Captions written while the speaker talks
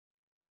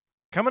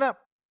Coming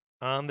up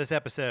on this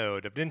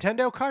episode of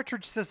Nintendo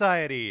Cartridge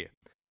Society.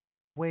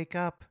 Wake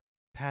up,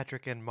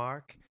 Patrick and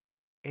Mark.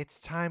 It's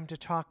time to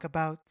talk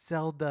about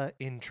Zelda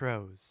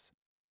intros.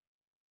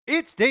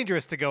 It's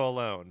dangerous to go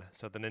alone,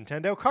 so the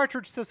Nintendo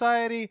Cartridge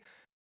Society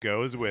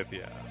goes with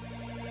you.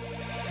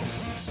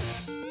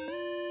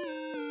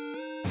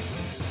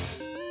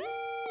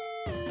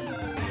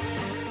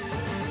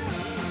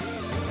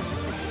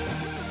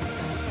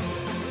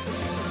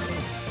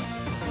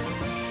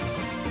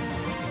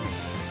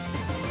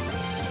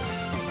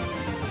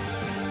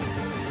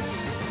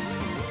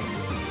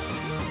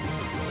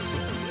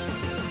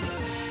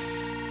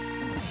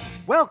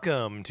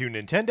 Welcome to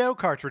Nintendo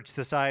Cartridge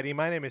Society.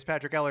 My name is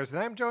Patrick Ellers, and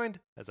I'm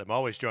joined, as I'm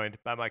always joined,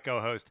 by my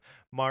co-host,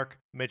 Mark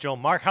Mitchell.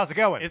 Mark, how's it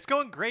going? It's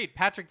going great.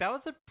 Patrick, that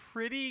was a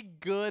pretty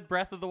good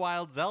Breath of the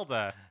Wild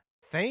Zelda.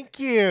 Thank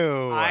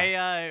you.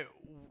 I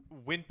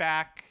went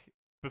back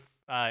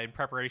in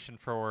preparation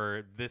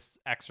for this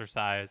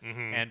exercise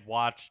and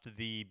watched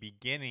the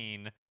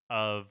beginning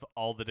of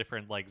all the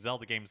different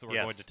Zelda games that we're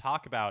going to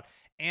talk about.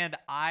 And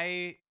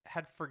I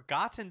had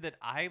forgotten that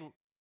I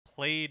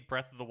played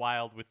Breath of the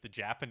Wild with the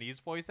Japanese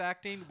voice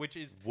acting, which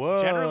is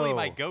generally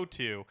my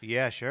go-to.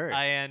 Yeah, sure.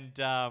 And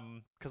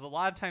because a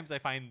lot of times I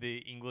find the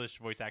English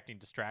voice acting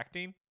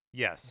distracting.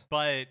 Yes.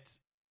 But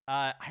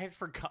I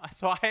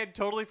had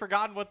totally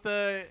forgotten what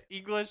the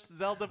English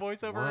Zelda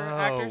voiceover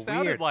actor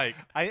sounded weird. like.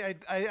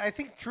 I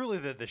think truly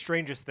the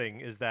strangest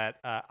thing is that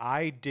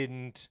I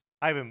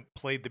haven't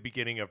played the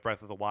beginning of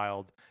Breath of the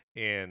Wild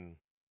in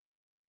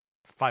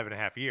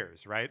 5.5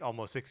 years, right?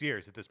 Almost 6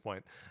 years at this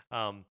point.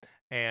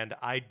 And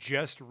I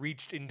just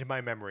reached into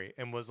my memory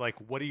and was like,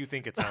 what do you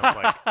think it sounds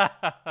like?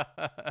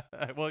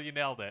 Well, you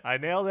nailed it. I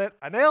nailed it.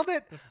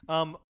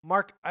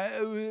 Mark,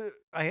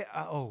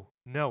 oh,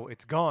 no,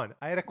 it's gone.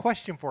 I had a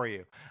question for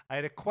you. I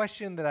had a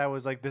question that I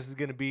was like, I'm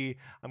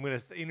going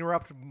to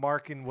interrupt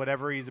Mark in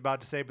whatever he's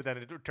about to say, but then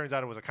it turns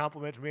out it was a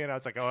compliment to me, and I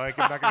was like, oh, I'm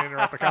not going to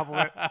interrupt a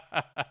compliment.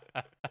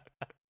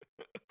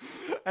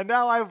 And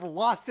now I've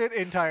lost it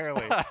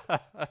entirely.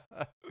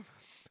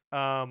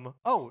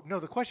 Oh, no,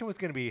 the question was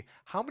going to be,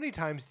 how many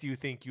times do you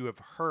think you have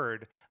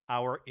heard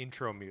our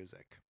intro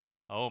music?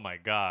 Oh, my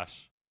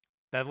gosh.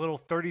 That little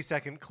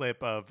 30-second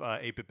clip of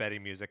 8-Bit Betty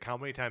music, how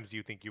many times do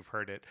you think you've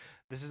heard it?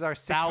 This is our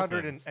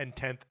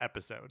 610th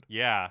episode.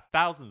 Yeah,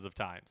 thousands of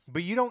times.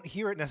 But you don't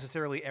hear it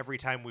necessarily every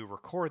time we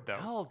record, though.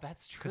 Oh,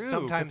 that's true. Because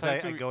sometimes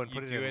I go and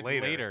put it in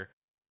later.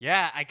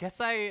 Yeah, I guess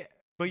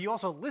But you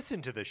also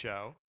listen to the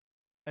show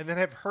and then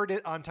have heard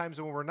it on times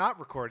when we're not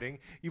recording.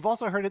 You've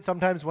also heard it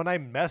sometimes when I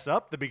mess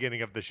up the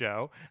beginning of the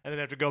show and then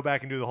have to go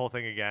back and do the whole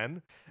thing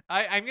again.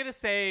 I'm going to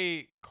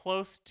say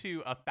close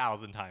to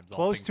 1,000 times.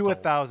 Close to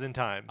 1,000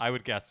 times. I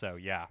would guess so,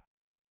 yeah.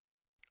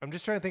 I'm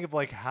just trying to think of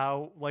what.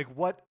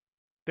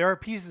 There are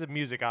pieces of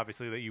music,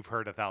 obviously, that you've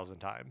heard 1,000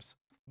 times.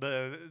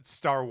 The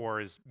Star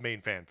Wars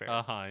main fanfare.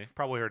 You've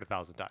probably heard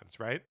 1,000 times,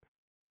 right?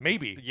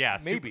 Maybe. Yeah,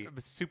 maybe.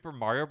 Super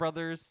Mario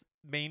Brothers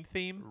main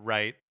theme.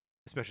 Right.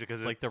 Especially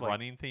because it's the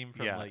running theme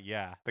from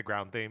the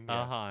ground theme,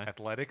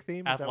 athletic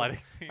theme. Athletic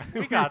theme.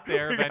 We got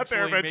there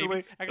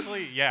eventually.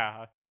 Actually,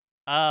 yeah.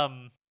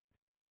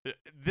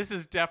 This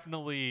is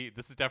definitely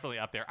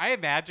up there. I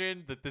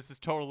imagine that this is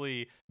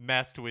totally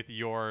messed with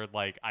your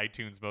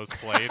iTunes most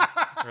played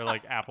or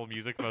Apple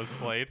Music most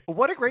played.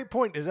 What a great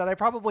point is that I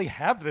probably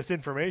have this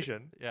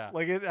information. Yeah.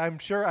 I'm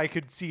sure I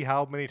could see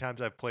how many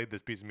times I've played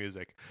this piece of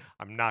music.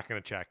 I'm not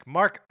going to check.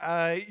 Mark,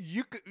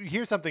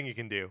 here's something you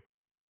can do.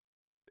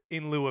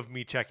 In lieu of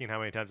me checking how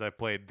many times I've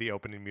played the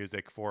opening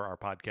music for our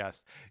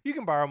podcast, you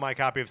can borrow my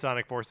copy of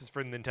Sonic Forces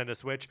for the Nintendo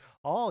Switch.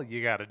 All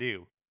you got to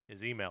do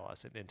is email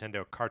us at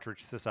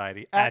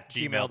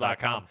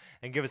nintendocartridgesociety@gmail.com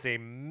and give us a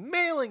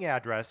mailing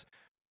address.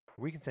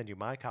 We can send you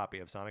my copy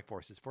of Sonic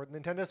Forces for the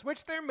Nintendo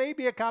Switch. There may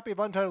be a copy of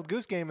Untitled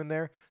Goose Game in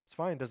there. It's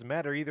fine. Doesn't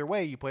matter. Either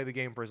way, you play the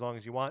game for as long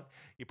as you want.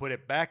 You put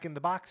it back in the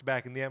box,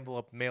 back in the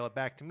envelope, mail it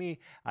back to me.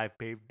 I've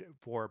paid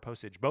for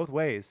postage both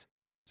ways.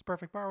 It's a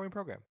perfect borrowing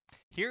program.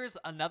 Here's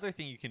another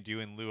thing you can do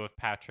in lieu of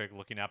Patrick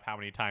looking up how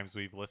many times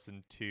we've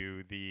listened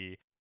to the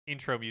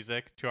intro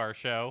music to our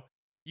show.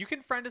 You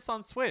can friend us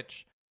on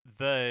Switch.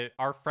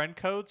 Our friend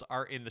codes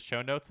are in the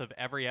show notes of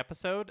every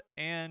episode,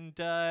 and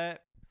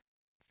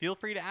feel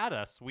free to add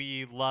us.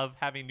 We love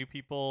having new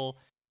people,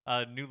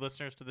 new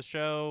listeners to the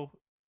show.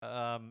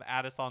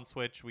 Add us on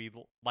Switch. We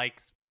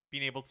like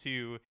being able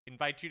to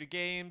invite you to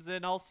games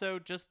and also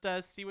just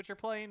see what you're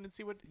playing and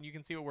you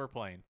can see what we're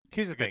playing.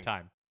 Here's the thing. Good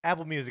time.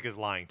 Apple Music is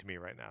lying to me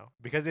right now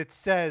because it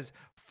says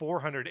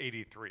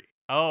 483.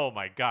 Oh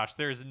my gosh,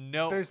 there's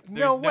no way that's true.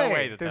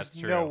 There's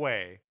no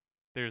way.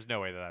 There's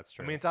no way that's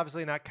true. I mean, it's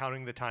obviously not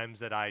counting the times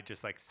that I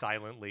just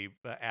silently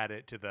add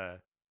it to the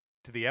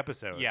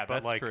episode. Yeah,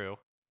 that's true.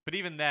 But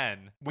even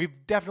then,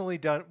 we've definitely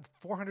done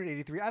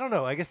 483. I don't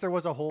know. I guess there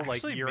was a whole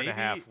year and a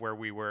half where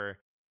we were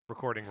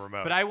recording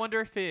remote. But I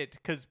wonder if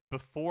because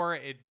before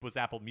it was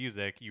Apple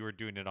Music, you were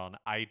doing it on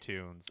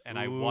iTunes, and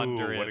I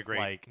wonder what a if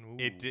great-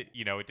 it did,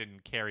 it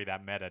didn't carry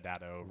that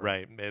metadata over.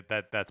 Right,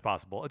 that's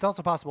possible. It's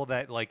also possible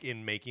that like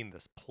in making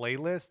this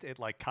playlist, it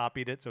like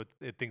copied it so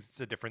it thinks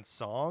it's a different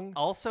song.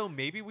 Also,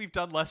 maybe we've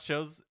done less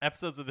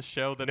episodes of the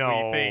show than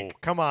No, we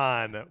think. come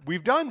on.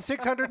 We've done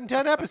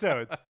 610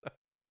 episodes.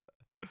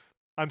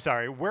 I'm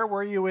sorry. Where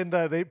were you in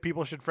the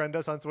people should friend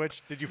us on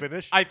Switch? Did you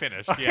finish? I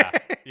finished. Okay.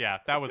 Yeah,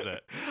 that was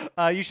it.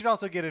 You should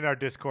also get in our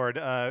Discord.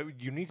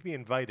 You need to be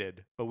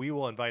invited, but we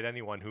will invite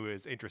anyone who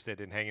is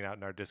interested in hanging out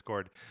in our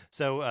Discord.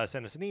 So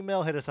send us an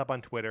email, hit us up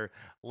on Twitter,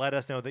 let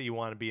us know that you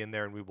want to be in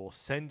there, and we will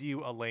send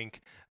you a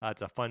link.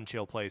 It's a fun,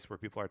 chill place where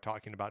people are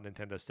talking about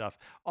Nintendo stuff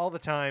all the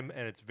time,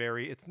 and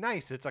it's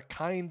nice. It's a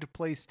kind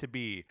place to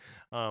be.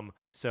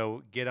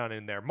 So get on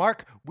in there.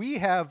 Mark, we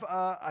have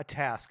a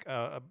task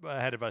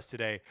ahead of us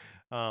today.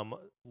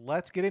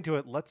 Let's get into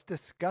it. Let's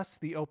discuss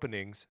the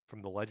openings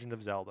from The Legend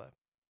of Zelda.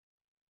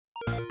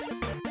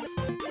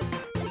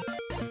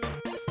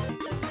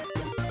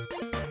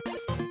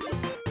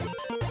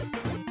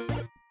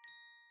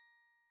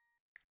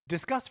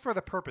 Discuss for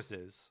the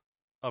purposes,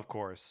 of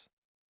course,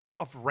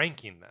 of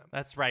ranking them.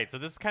 That's right. So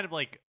this is kind of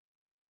like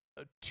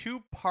a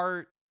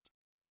 2-part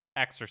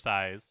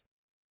exercise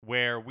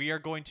where we are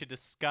going to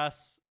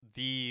discuss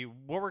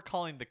what we're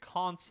calling the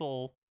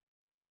console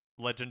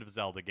Legend of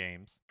Zelda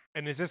games.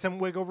 And is there some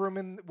wiggle room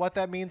in what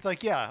that means?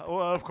 Like, yeah,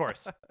 well, of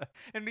course.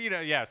 And,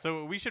 yeah,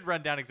 so we should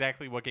run down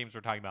exactly what games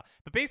we're talking about.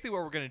 But basically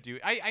what we're going to do,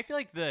 I feel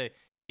like the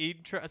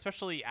intro,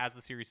 especially as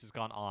the series has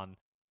gone on,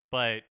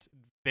 but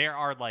there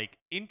are like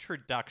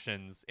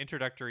introductory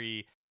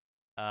introductory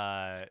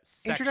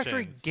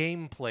sections.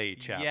 gameplay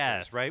chapters,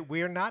 Yes. right?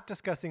 We are not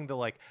discussing the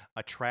like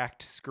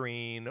attract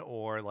screen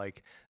or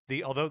like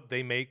although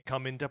they may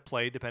come into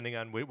play depending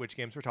on which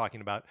games we're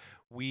talking about.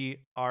 We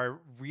are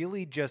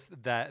really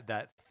just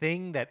that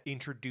thing that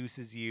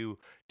introduces you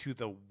to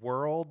the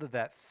world,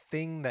 that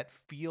thing that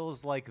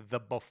feels like the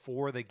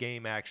before the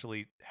game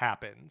actually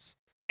happens.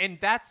 And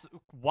that's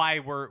why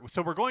we're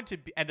going to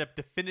end up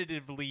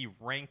definitively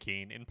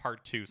ranking in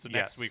part 2. So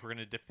next Yes. week we're going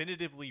to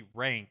definitively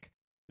rank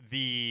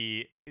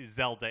the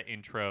Zelda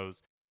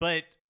intros.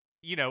 But,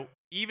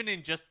 even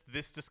in just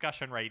this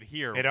discussion right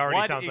here, It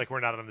already sounds like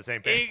we're not on the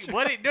same page.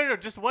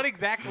 Just what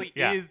exactly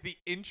Yeah. is the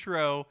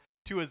intro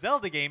to a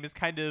Zelda game is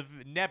kind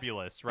of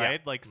nebulous,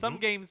 right? Like some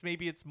Mhm. games,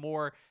 maybe it's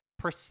more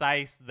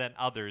precise than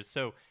others.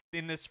 So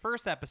in this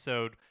first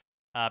episode,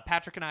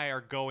 Patrick and I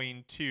are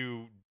going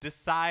to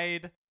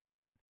decide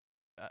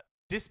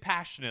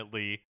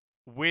dispassionately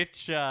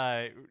which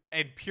and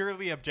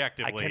purely I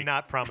objectively.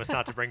 cannot promise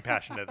not to bring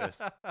passion to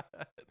this.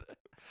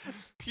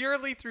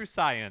 Purely through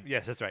science.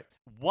 Yes, that's right.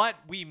 What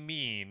we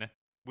mean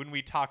when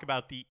we talk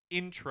about the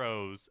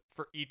intros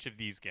for each of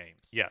these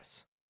games.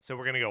 Yes. So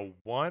we're going to go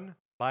one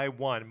by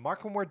one.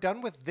 Mark, when we're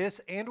done with this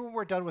and when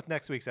we're done with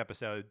next week's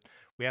episode,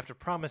 we have to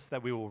promise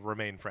that we will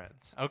remain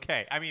friends.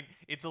 Okay. I mean,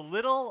 it's a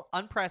little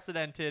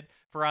unprecedented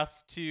for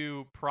us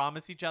to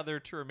promise each other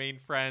to remain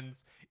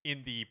friends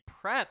in the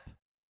prep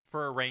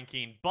for a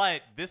ranking,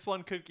 but this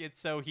one could get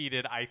so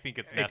heated, I think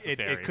it's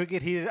necessary. It could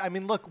get heated. I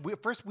mean, look,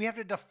 first we have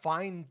to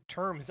define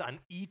terms on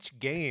each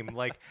game.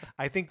 Like,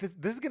 I think this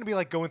is going to be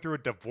like going through a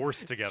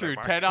divorce together. It's true.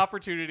 Mark. 10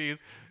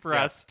 opportunities for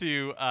Yes. us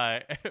to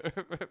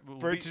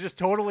For it to just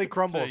totally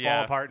crumble and fall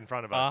yeah. apart in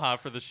front of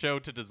us. for the show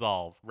to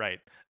dissolve. Right.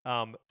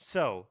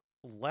 So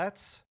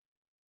let's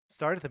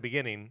start at the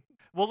beginning.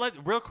 Well,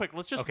 real quick,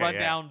 let's just Okay, run yeah.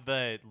 down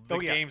the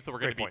Oh, yes. games that we're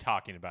going to Great be point.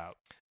 talking about.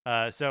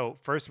 So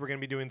first we're going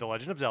to be doing The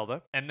Legend of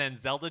Zelda, And then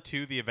Zelda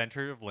 2, The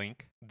Adventure of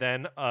Link.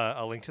 then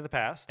A Link to the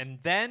Past. And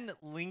then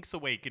Link's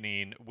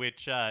Awakening,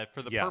 which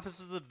for the Yes.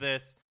 purposes of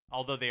this,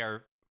 although they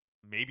are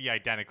maybe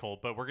identical,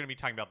 but we're going to be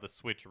talking about the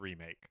Switch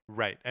remake.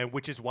 Right, and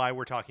which is why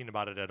we're talking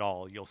about it at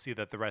all. You'll see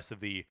that the rest of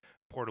the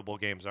portable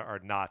games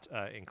are not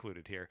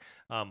included here.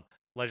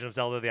 Legend of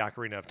Zelda: The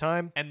Ocarina of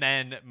Time, And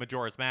then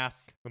Majora's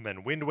Mask, and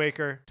then Wind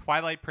Waker,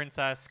 Twilight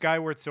Princess,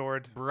 Skyward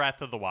Sword,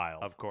 Breath of the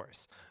Wild. of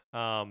course.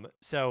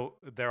 So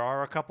there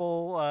are a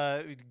couple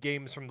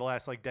games from the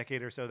last like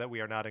decade or so that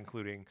we are not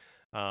including.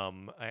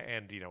 And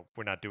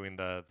we're not doing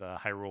the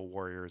Hyrule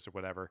Warriors or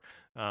whatever.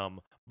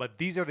 But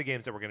these are the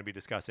games that we're going to be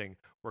discussing.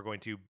 We're going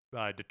to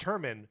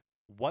determine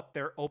what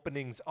their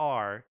openings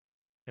are,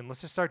 and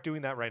let's just start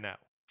doing that right now.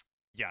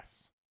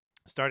 Yes.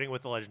 Starting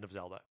with The Legend of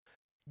Zelda.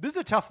 This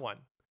is a tough one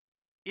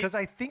because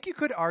I think you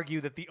could argue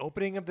that the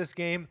opening of this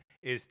game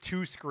is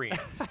 2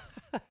 screens.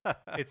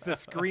 It's the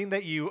screen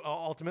that you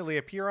ultimately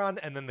appear on,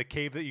 and then the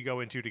cave that you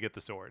go into to get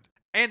the sword.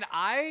 And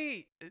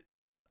I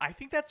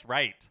think that's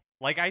right.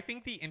 Like, I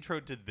think the intro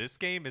to this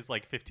game is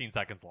like 15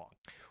 seconds long.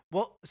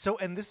 Well,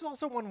 and this is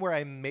also one where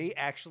I may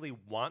actually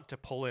want to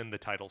pull in the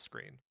title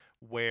screen,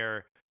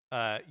 where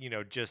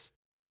just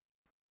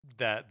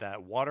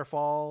that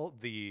waterfall,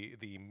 the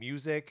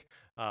music,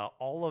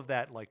 all of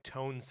that like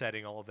tone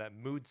setting, all of that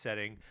mood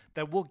setting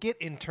that we'll get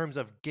in terms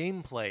of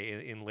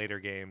gameplay in later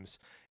games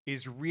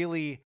is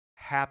really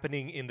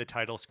happening in the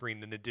title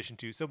screen in addition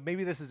to. So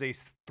maybe this is a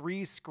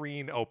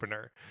 3-screen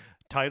opener: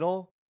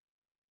 title,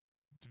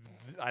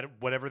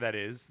 whatever that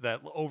is,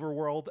 that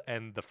overworld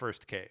and the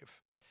first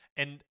cave.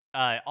 And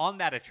on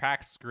that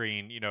attract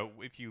screen,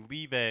 if you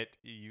leave it,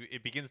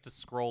 it begins to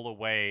scroll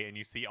away, and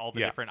you see all the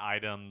Yeah. different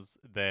items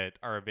that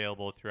are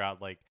available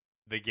throughout like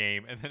the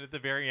game. And then at the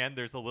very end,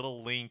 there's a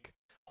little Link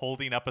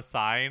holding up a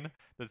sign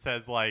that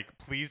says like,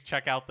 "Please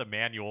check out the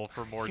manual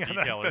for more Yeah,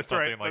 detail," or that's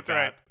something right, like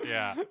that's that.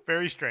 Yeah.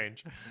 Very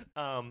strange.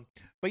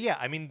 But yeah,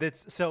 I mean,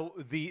 that's so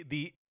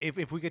the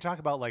if we could talk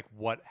about like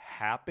what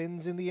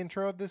happens in the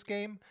intro of this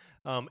game,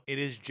 it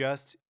is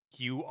just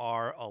you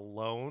are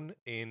alone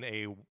in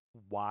a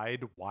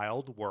wide,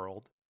 wild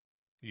world.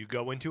 You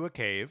go into a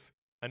cave.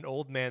 An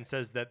old man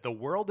says that the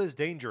world is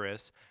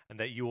dangerous and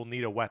that you will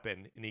need a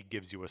weapon, and he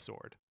gives you a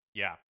sword.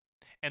 Yeah.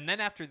 And then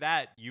after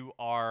that, you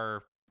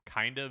are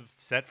kind of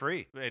Set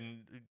free.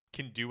 and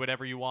can do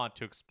whatever you want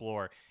to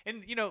explore.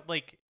 And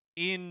like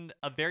in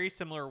a very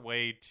similar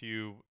way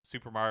to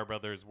Super Mario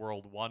Brothers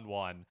World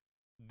 1-1,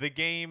 the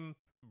game,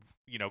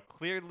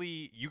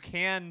 clearly you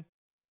can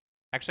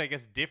actually, I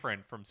guess,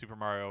 different from Super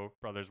Mario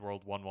Brothers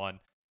World 1-1.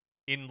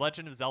 In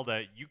Legend of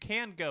Zelda, you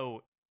can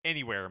go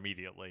anywhere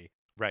immediately.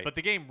 Right. But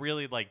the game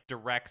really like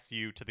directs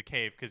you to the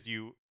cave because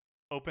you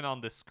open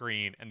on the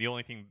screen and the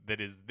only thing that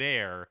is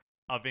there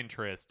of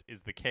interest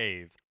is the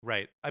cave.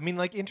 Right. I mean,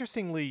 like,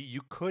 interestingly,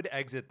 you could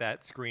exit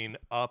that screen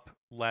up,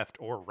 left,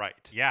 or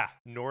right. Yeah.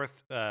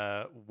 North,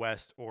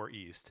 west, or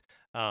east.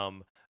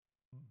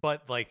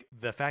 But like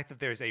the fact that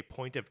there's a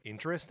point of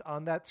interest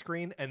on that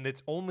screen, and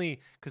it's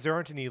only because there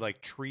aren't any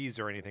like trees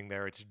or anything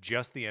there. It's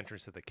just the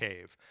entrance to the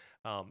cave.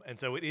 And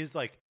so it is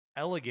like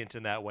elegant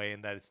in that way,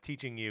 in that it's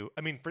teaching you.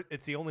 I mean,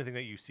 it's the only thing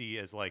that you see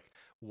as like,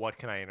 what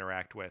can I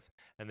interact with?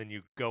 And then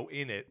you go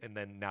in it, and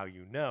then now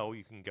you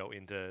can go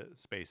into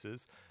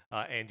spaces,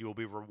 and you will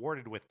be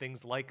rewarded with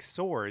things like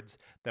swords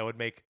that would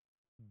make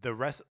the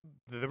rest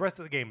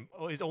of the game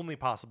is only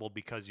possible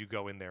because you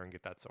go in there and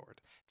get that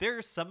sword. There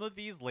are some of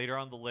these later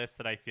on the list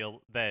that I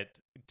feel that,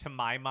 to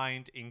my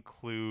mind,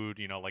 include,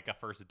 like a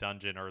first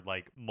dungeon or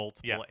like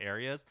multiple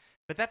areas,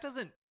 but that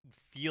doesn't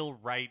feel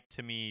right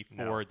to me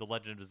for The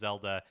Legend of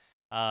Zelda,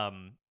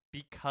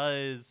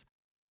 because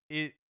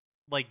it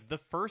like the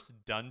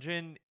first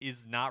dungeon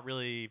is not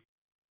really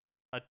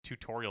a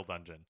tutorial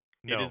dungeon.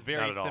 No, it is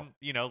very not at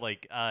all.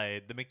 like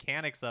the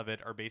mechanics of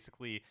it are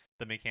basically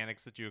the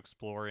mechanics that you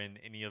explore in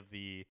any of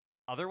the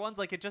other ones.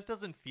 Like, it just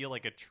doesn't feel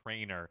like a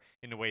trainer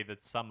in a way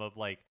that some of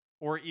like,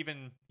 or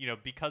even,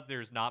 because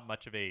there's not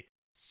much of a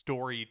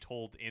story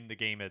told in the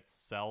game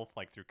itself,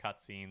 like through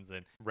cutscenes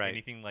and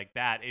anything like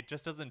that. It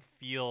just doesn't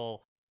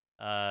feel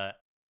like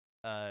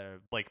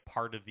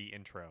part of the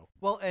intro.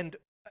 Well, and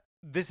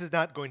this is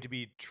not going to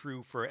be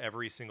true for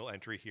every single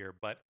entry here,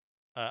 but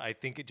I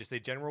think it just a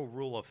general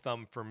rule of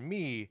thumb for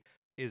me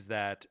is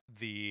that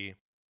the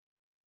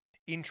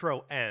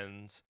intro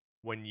ends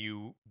when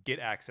you get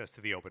access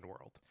to the open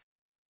world.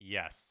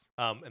 Yes.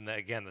 And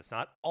again, that's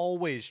not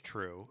always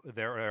true.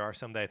 There are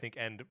some that I think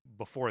end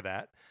before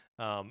that.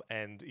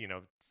 And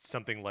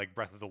something like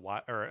Breath of the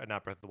Wild, or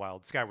not Breath of the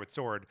Wild, Skyward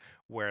Sword,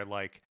 where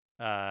like,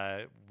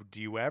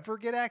 do you ever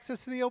get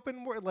access to the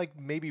open world? Like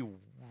maybe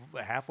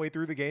halfway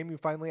through the game, you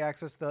finally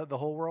access the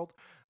whole world.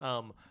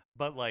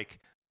 But like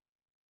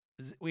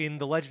in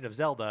The Legend of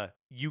Zelda,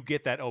 you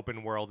get that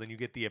open world and you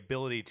get the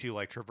ability to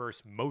like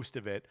traverse most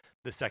of it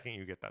the second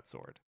you get that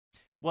sword.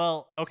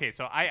 Well, okay,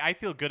 so I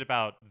feel good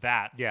about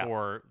that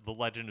for The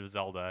Legend of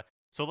Zelda.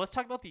 So let's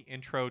talk about the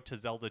intro to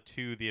Zelda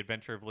 2, The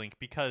Adventure of Link,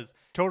 because...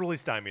 Totally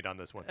stymied on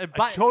this one.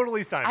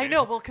 Totally stymied. I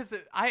know, well, because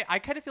I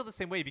kind of feel the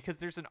same way, because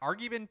there's an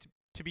argument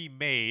to be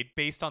made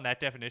based on that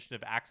definition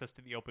of access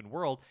to the open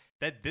world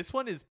that this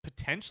one is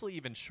potentially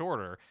even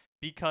shorter,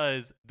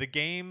 because the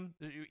game,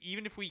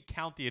 even if we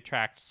count the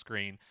attract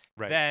screen,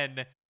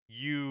 then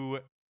you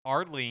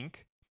are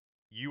Link...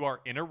 You are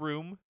in a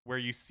room where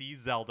you see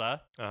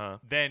Zelda.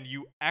 Then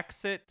you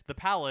exit the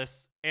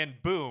palace, and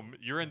boom,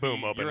 you're in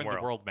the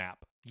world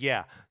map.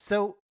 Yeah,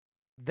 so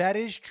that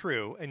is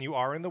true, and you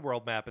are in the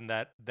world map, and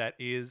that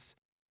is,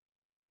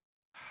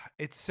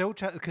 it's so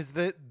tough because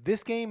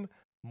this game,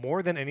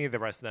 more than any of the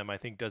rest of them, I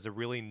think does a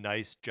really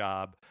nice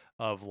job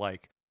of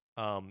like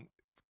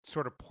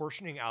sort of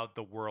portioning out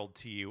the world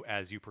to you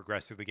as you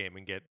progress through the game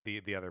and get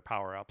the other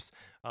power ups.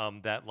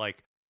 That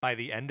like. By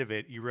the end of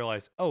it, you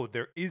realize, oh,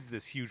 there is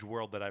this huge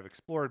world that I've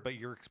explored, but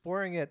you're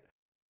exploring it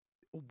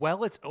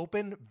while it's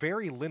open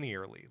very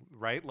linearly,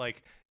 right?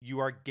 Like you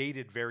are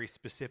gated very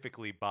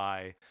specifically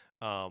by,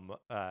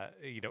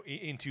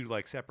 into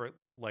like separate,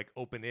 like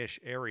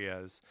open-ish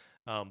areas,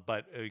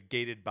 but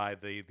gated by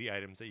the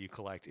items that you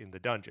collect in the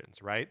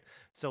dungeons, right?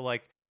 So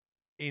like,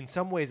 in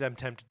some ways, I'm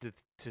tempted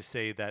to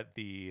say that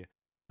the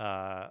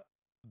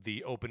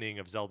opening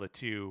of Zelda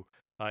 2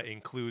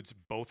 includes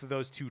both of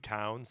those two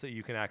towns that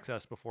you can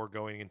access before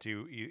going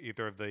into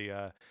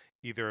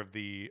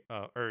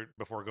or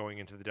before going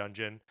into the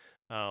dungeon,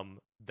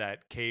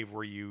 that cave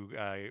where you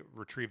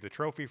retrieve the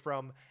trophy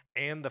from,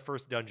 and the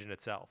first dungeon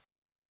itself.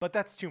 But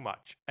that's too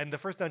much, and the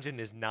first dungeon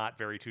is not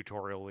very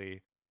tutorially.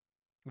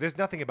 There's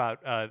nothing about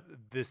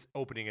this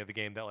opening of the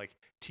game that like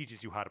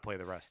teaches you how to play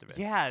the rest of it.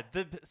 Yeah,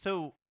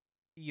 so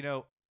you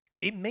know,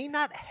 It may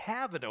not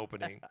have an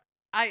opening.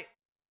 I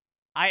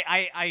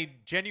I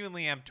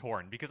genuinely am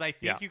torn because I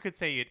think Yeah. you could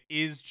say it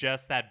is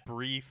just that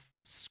brief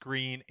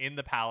screen in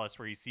the palace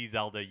where you see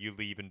Zelda, you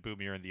leave, and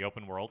boom, you're in the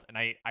open world. And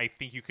I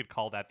think you could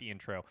call that the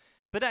intro.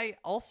 But I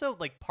also,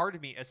 like, part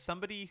of me, as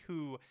somebody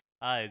who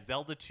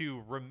Zelda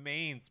 2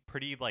 remains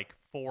pretty, like,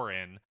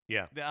 foreign.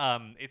 Yeah.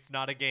 It's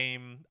not a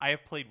game I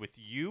have played with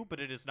you, but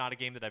it is not a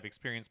game that I've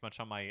experienced much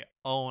on my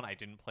own. I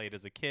didn't play it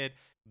as a kid.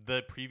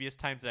 The previous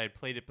times that I had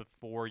played it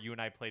before you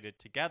and I played it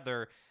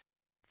together,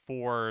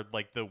 for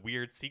like the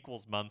weird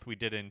sequels month we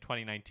did in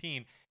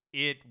 2019,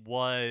 it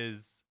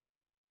was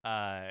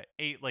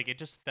like it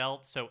just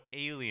felt so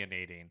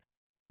alienating.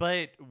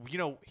 But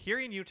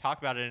hearing you talk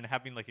about it and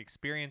having like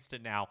experienced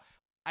it now,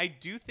 I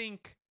do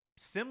think,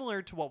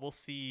 similar to what we'll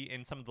see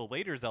in some of the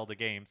later Zelda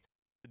games,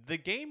 the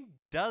game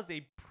does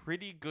a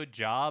pretty good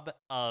job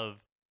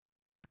of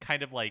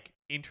kind of like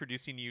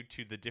introducing you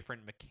to the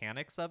different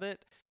mechanics of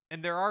it.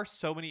 And there are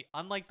so many,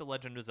 unlike The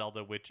Legend of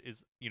Zelda, which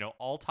is,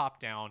 all top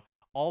down,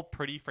 all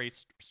pretty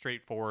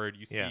straightforward.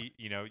 You Yeah. see,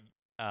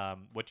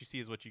 what you see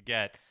is what you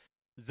get.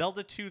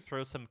 Zelda 2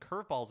 throws some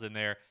curveballs in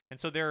there. And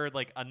so there are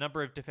like a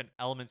number of different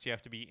elements you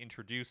have to be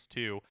introduced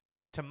to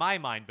my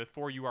mind,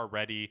 before you are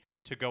ready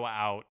to go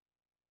out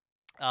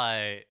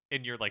and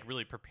you're like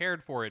really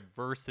prepared for it,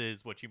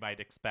 versus what you might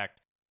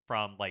expect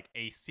from like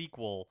a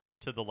sequel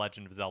to The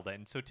Legend of Zelda.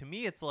 And so to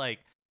me, it's like,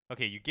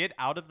 okay, you get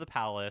out of the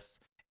palace,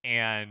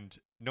 and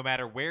no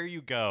matter where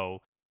you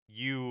go,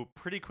 you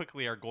pretty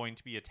quickly are going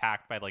to be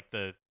attacked by like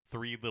the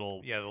three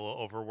little Yeah, the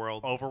little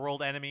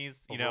overworld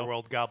enemies,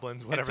 overworld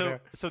goblins, And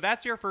whatever. so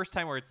that's your first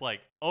time where it's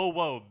like, oh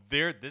whoa,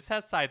 this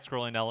has side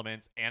scrolling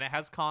elements and it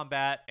has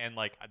combat, and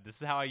like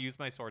this is how I use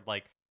my sword.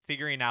 Like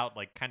figuring out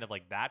like kind of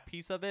like that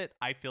piece of it,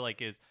 I feel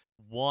like is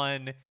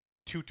one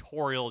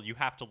tutorial you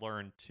have to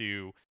learn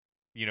to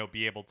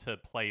be able to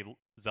play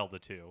Zelda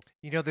 2.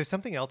 There's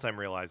something else I'm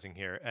realizing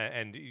here,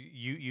 and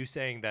you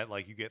saying that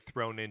like you get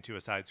thrown into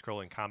a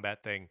side-scrolling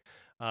combat thing.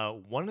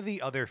 One of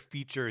the other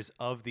features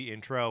of the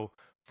intro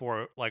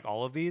for like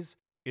all of these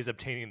is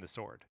obtaining the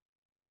sword.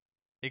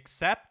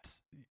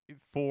 Except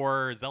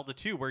for Zelda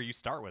 2, where you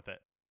start with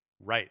it.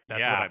 Right,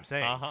 that's what I'm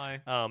saying.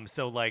 Uh-huh.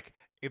 So like,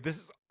 if this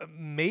is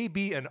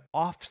maybe an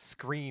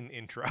off-screen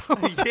intro.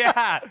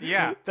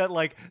 yeah. That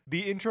like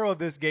the intro of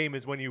this game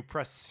is when you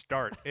press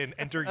start and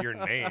enter your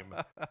name.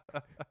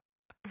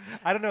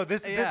 I don't know.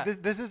 This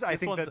is I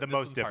think the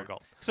most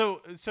difficult.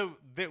 Hard. So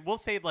we'll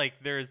say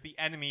like there's the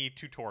enemy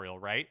tutorial,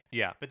 right?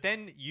 Yeah. But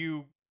then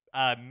you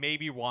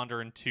maybe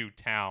wander into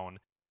town,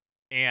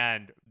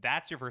 and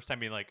that's your first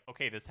time being like,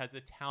 okay, this has a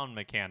town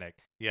mechanic.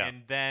 Yeah.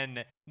 And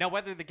then now,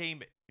 whether the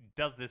game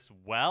does this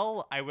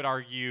well, I would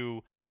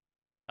argue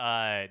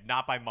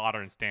not by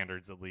modern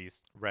standards at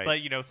least. Right.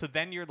 But so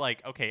then you're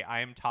like, okay,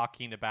 I am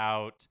talking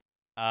about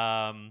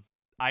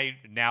I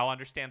now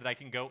understand that I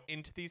can go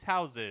into these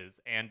houses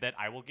and that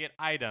I will get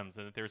items,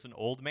 and that there's an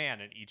old man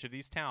in each of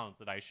these towns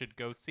that I should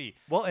go see.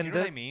 Well, Do and you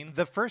know what I mean?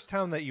 The first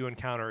town that you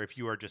encounter, if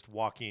you are just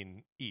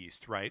walking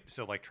east, right?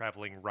 So like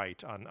traveling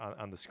right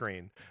on the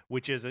screen,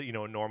 which is a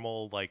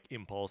normal like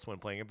impulse when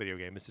playing a video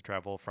game, is to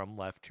travel from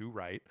left to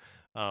right.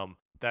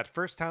 That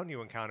first town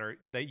you encounter,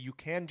 that you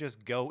can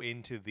just go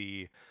into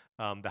the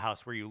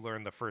house where you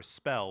learn the first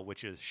spell,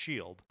 which is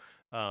shield.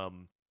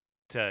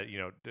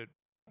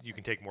 You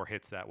can take more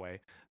hits that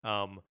way.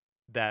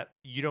 That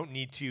you don't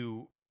need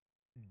to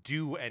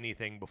do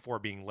anything before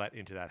being let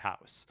into that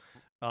house.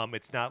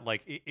 It's not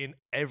like in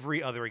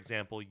every other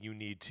example you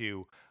need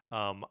to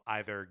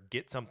either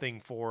get something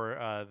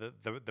for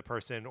the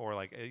person, or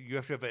like you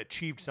have to have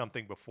achieved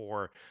something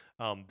before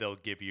they'll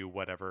give you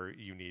whatever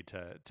you need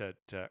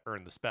to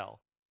earn the spell.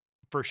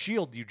 For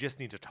shield, you just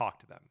need to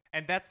talk to them.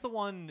 And that's the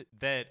one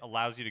that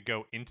allows you to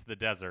go into the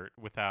desert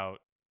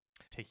without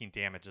taking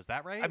damage. Is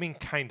that right? I mean,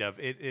 kind of.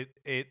 It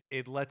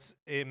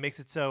makes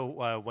it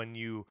so when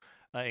you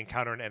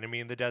encounter an enemy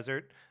in the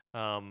desert,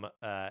 there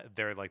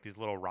are like these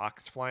little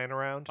rocks flying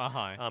around.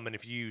 And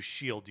if you use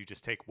shield, you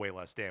just take way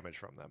less damage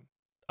from them.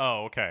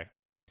 Oh, okay.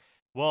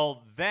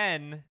 Well,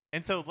 then,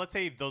 and so let's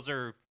say those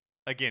are,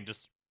 again,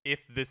 just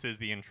if this is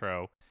the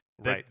intro,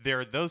 that right. There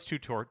are those two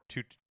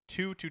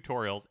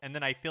tutorials, and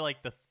then I feel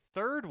like the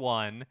third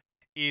one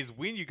is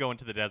when you go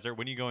into the desert,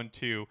 when you go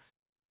into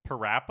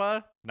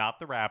Parappa, not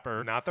the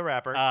rapper,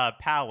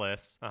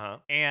 Palace.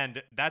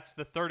 And that's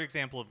the third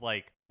example of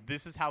like,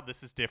 this is how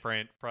this is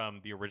different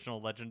from the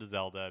original Legend of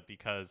Zelda,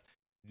 because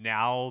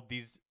now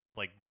these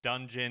like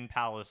dungeon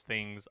palace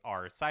things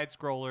are side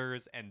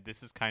scrollers, and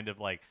this is kind of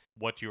like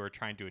what you are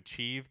trying to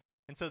achieve.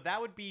 And so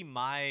that would be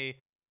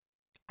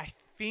I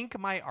think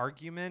my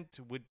argument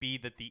would be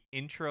that the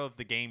intro of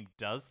the game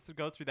does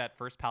go through that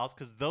first palace,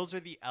 because those are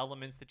the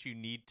elements that you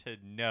need to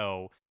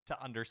know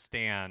to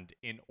understand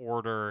in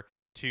order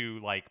to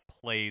like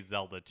play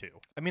Zelda 2.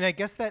 I mean, I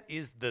guess that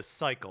is the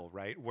cycle,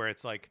 right? Where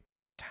it's like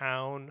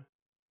town,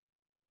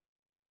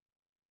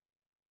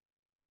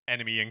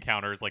 enemy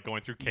encounters, like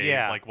going through caves,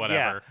 Yeah, like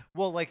whatever. Yeah.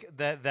 Well, like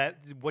that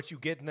what you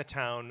get in the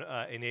town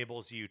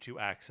enables you to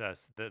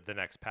access the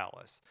next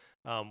palace.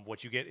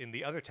 What you get in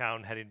the other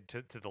town heading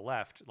to the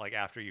left, like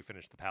after you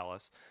finish the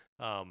palace,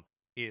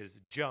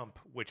 is jump,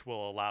 which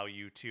will allow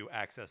you to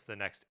access the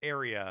next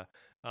area.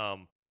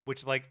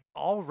 Which like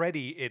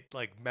already it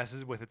like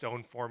messes with its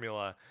own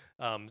formula,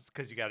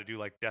 because you got to do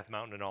like Death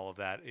Mountain and all of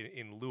that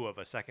in lieu of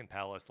a second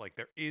palace. Like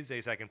there is a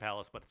second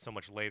palace, but it's so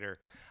much later.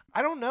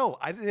 I don't know.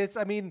 I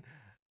mean,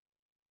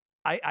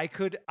 I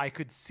could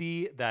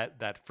see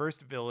that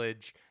first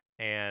village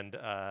and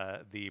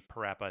the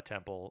Parappa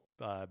Temple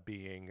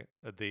being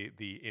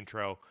the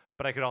intro,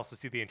 but I could also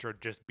see the intro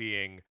just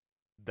being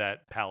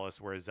that palace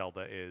where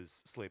Zelda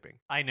is sleeping.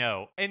 I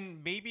know.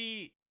 And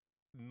maybe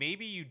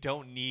you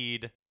don't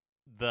need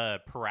the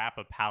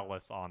Parappa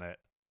Palace on it,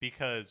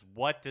 because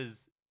what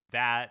does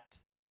that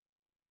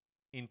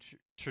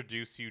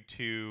introduce you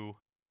to?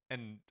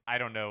 And I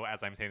don't know,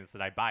 as I'm saying this,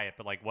 that I buy it,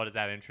 but like, what does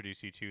that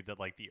introduce you to that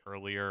like the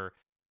earlier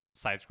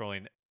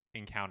side-scrolling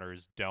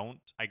encounters don't?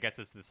 I guess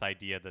it's this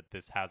idea that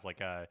this has like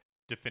a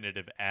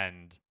definitive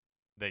end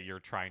that you're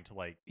trying to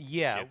like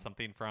get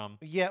something from.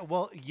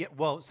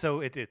 Well, so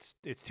it's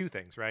two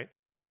things, right?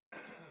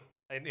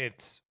 And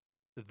it's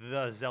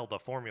the Zelda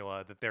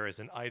formula that there is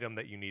an item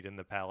that you need in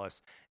the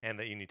palace and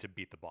that you need to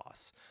beat the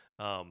boss.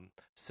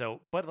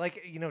 So, but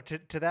like,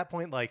 to that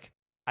point, like,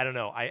 I don't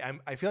know.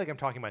 I feel like I'm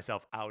talking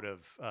myself out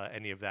of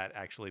any of that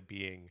actually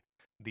being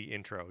the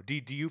intro.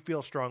 Do you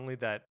feel strongly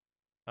that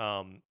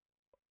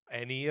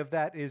any of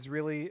that is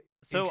really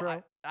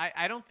intro?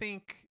 I don't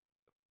think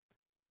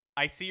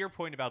I see your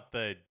point about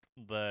the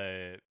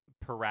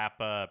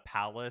Parappa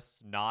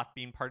Palace not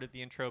being part of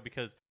the intro,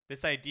 because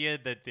this idea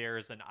that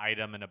there's an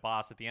item and a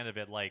boss at the end of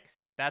it, like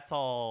that's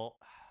all.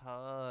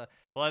 Well,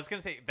 I was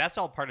gonna say that's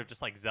all part of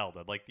just like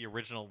Zelda, like the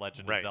original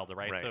Legend of Zelda,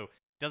 right? So it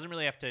doesn't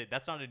really have to.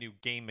 That's not a new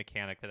game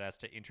mechanic that has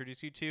to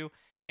introduce you to.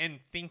 And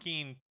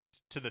thinking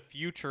to the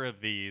future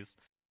of these,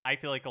 I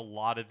feel like a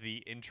lot of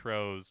the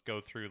intros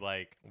go through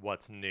like,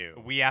 what's new?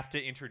 We have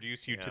to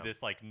introduce you to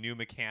this like new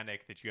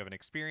mechanic that you haven't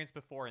experienced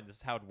before, and this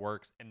is how it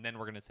works, and then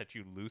we're going to set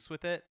you loose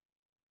with it.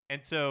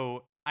 And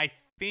so I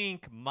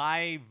think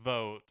my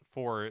vote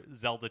for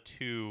Zelda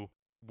 2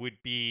 would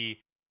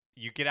be,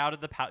 you get out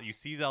of the you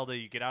see Zelda,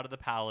 you get out of the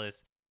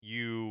palace,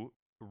 you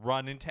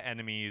run into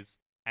enemies,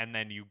 and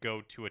then you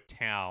go to a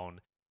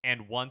town.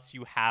 And once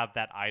you have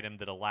that item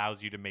that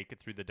allows you to make it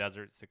through the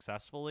desert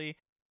successfully,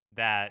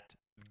 that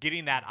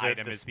getting that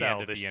item is the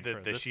end of the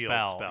intro. The shield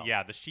spell.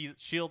 Yeah, the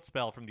shield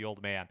spell from the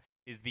old man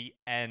is the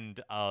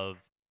end of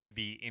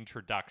the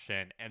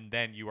introduction. And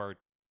then you are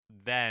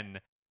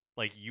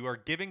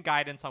given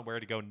guidance on where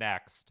to go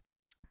next.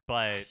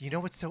 But you know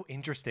what's so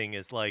interesting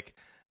is like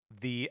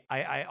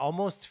I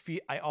almost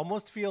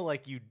feel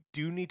like you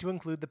do need to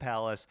include the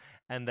palace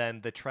and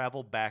then the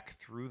travel back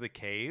through the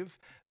cave,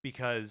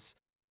 because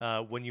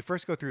when you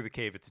first go through the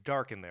cave, it's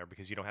dark in there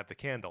because you don't have the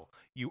candle.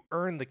 You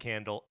earn the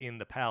candle in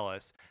the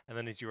palace, and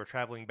then as you are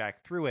traveling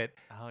back through it,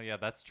 oh yeah,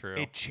 that's true.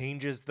 It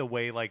changes the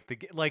way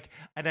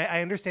and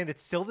I understand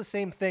it's still the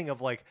same thing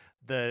of like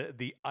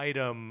the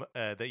item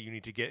that you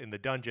need to get in the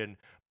dungeon,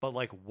 but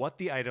like what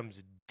the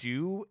items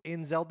do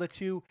in Zelda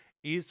 2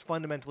 is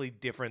fundamentally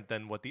different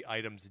than what the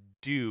items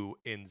do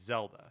in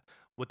Zelda.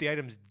 What the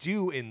items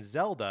do in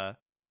Zelda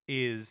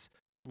is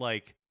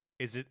like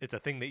it's a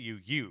thing that you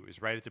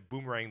use, right? It's a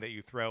boomerang that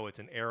you throw, it's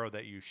an arrow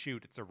that you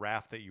shoot, it's a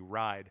raft that you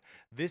ride.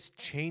 This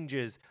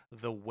changes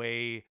the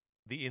way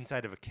the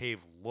inside of a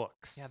cave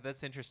looks. Yeah,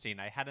 that's interesting.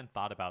 I hadn't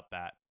thought about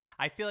that.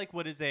 I feel like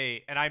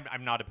and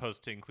I'm not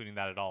opposed to including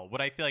that at all.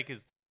 What I feel like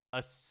is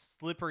a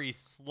slippery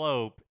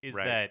slope is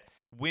that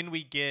when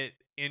we get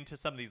into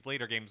some of these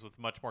later games with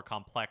much more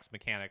complex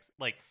mechanics,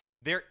 like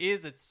there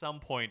is at some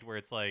point where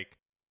it's like,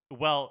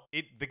 well,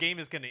 the game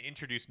is going to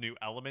introduce new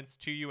elements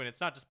to you, and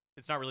it's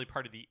not really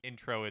part of the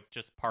intro. It's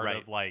just part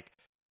of like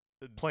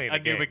playing a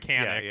new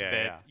mechanic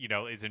that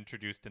is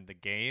introduced in the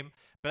game.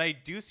 But I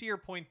do see your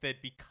point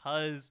that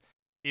because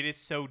it is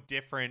so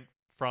different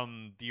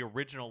from the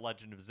original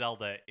Legend of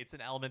Zelda, it's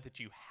an element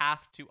that you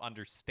have to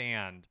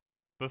understand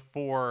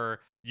before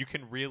you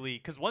can really,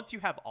 because once you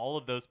have all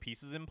of those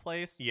pieces in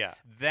place,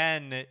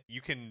 then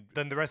you can.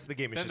 Then the rest of the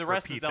game is then just the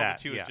rest of Zelda that.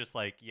 2 is just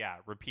like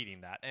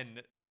repeating that,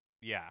 and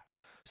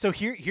So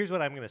here's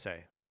what I'm gonna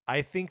say.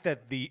 I think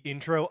that the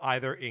intro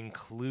either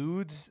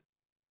includes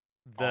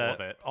all of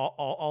it,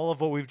 all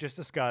of what we've just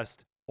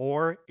discussed,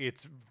 or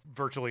it's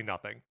virtually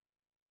nothing.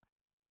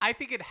 I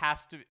think it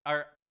has to.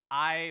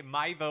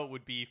 My vote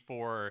would be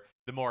for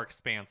the more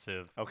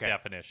expansive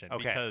definition.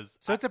 Okay. Because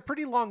so it's a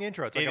pretty long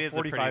intro. It's like a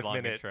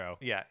 45-minute intro.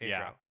 Yeah,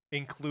 intro,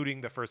 including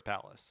the first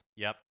palace.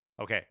 Yep.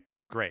 Okay,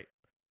 great.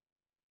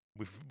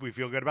 We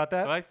feel good about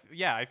that? Well,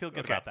 I feel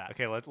good about that.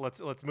 Okay,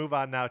 let's move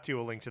on now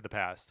to A Link to the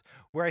Past,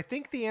 where I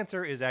think the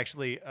answer is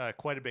actually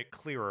quite a bit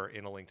clearer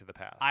in A Link to the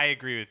Past. I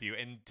agree with you.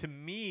 And to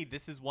me,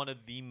 this is one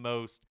of the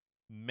most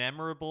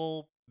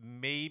memorable,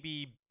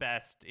 maybe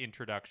best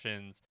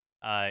introductions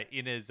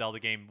in a Zelda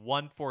game.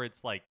 One, for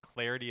its like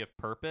clarity of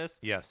purpose,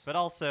 Yes. but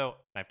also,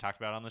 I've talked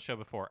about it on the show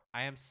before,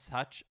 I am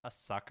such a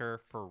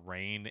sucker for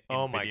rain in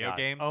Oh my video god.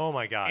 games. Oh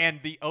my god. And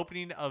the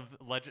opening of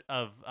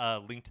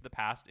Link to the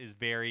Past is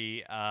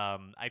very,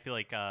 I feel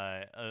like,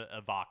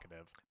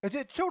 evocative.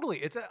 Totally.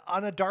 It's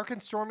on a dark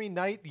and stormy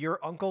night. Your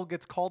uncle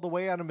gets called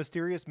away on a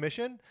mysterious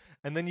mission,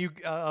 and then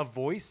a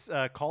voice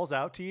calls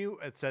out to you.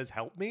 It says,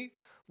 "Help me!"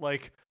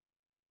 Like,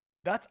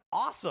 that's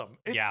awesome.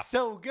 It's Yeah.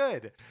 so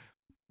good.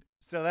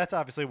 So that's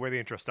obviously where the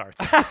intro starts.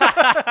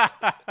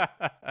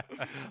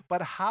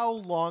 But how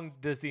long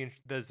does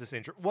this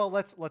intro? Well,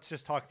 let's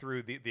just talk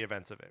through the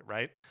events of it,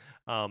 right?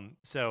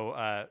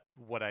 So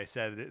what I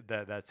said,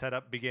 that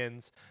setup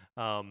begins,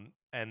 and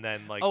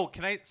then like Oh,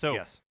 can I? So,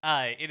 yes.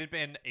 it had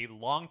been a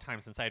long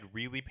time since I had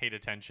really paid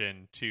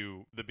attention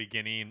to the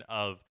beginning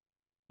of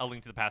A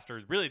Link to the Past,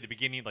 or really the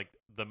beginning, like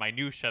the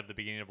minutia of the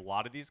beginning of a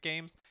lot of these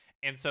games.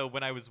 And so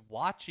when I was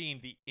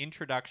watching the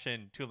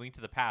introduction to A Link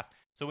to the Past,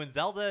 so when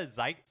Zelda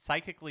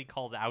psychically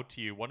calls out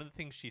to you, one of the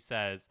things she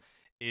says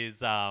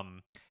is,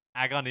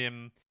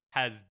 Aghanim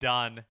has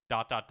done ...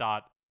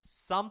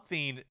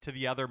 something to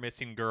the other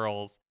missing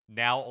girls.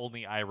 Now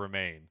only I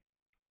remain.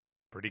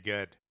 Pretty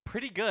good.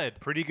 Pretty good.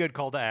 Pretty good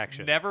call to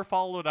action. Never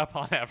followed up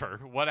on ever.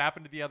 What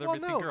happened to the other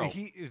missing girls?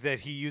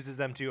 He uses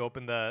them to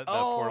open the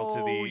portal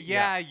to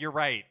the You're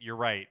right.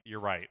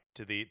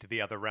 to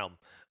the other realm.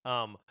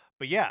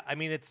 But yeah, I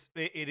mean it's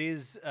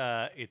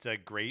a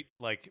great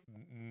like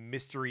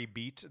mystery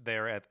beat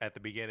there at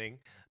the beginning.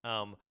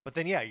 But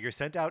then yeah, you're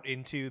sent out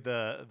into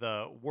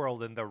the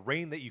world, and the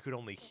rain that you could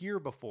only hear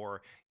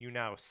before you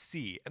now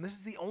see. And this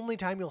is the only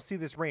time you'll see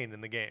this rain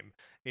in the game,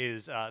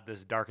 is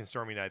this dark and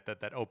stormy night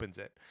that opens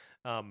it.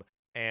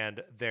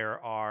 And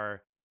there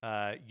are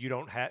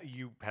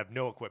you have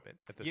no equipment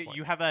at this point.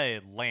 You have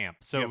a lamp.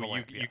 So have a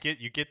lamp, yes.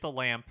 you get the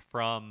lamp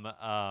from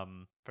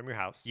your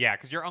house. yeah,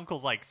 because your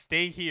uncle's like,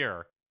 stay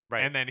here.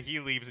 Right. And then he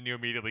leaves and you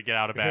immediately get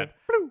out of bed.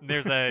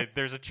 There's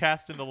a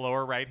chest in the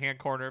lower right hand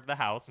corner of the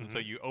house, and so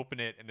you open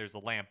it and there's a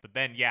lamp. But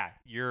then yeah,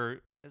 you're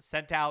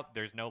sent out.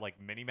 There's no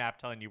like mini map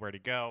telling you where to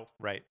go.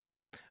 Right.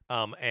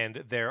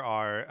 And there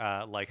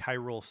are like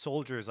Hyrule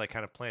soldiers like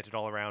kind of planted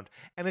all around,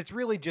 and it's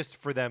really just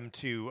for them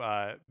to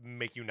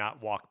make you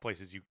not walk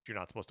places you're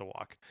not supposed to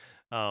walk.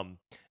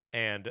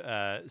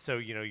 So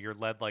you're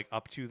led like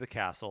up to the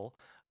castle.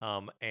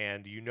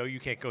 And you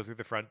can't go through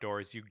the front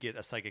doors. You get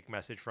a psychic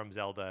message from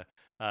Zelda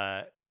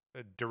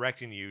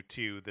directing you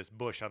to this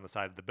bush on the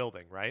side of the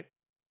building, right?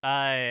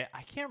 I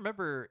can't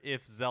remember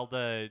if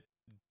Zelda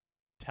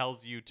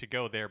tells you to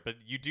go there, but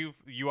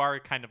you are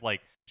kind of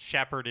like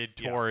shepherded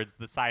towards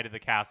the side of the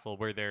castle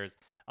where there's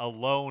a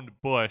lone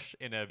bush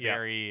in a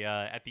very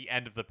at the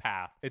end of the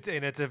path.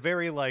 It's a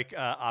very like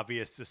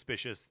obvious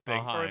suspicious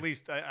thing, or at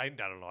least I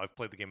don't know. I've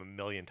played the game a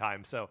million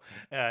times, so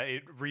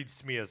it reads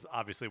to me as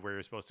obviously where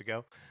you're supposed to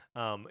go.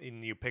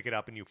 And you pick it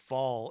up and you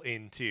fall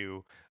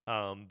into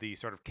the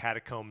sort of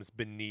catacombs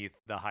beneath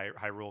the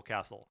Hyrule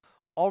Castle.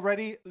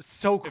 Already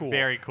so cool,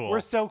 very cool.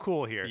 We're so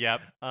cool here.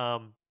 Yep.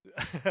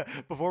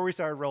 Before we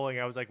started rolling,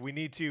 I was like, we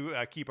need to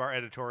keep our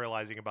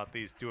editorializing about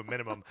these to a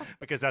minimum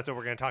because that's what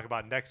we're going to talk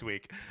about next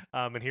week.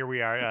 And here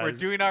we are. We're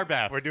doing our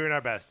best. We're doing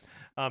our best.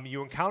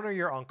 You encounter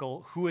your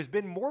uncle, who has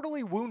been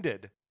mortally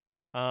wounded,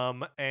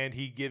 and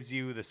he gives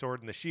you the sword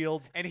and the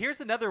shield. And here's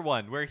another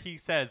one where he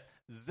says,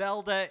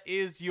 Zelda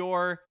is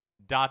your ...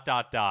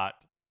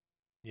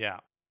 Yeah.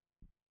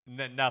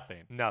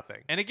 Nothing.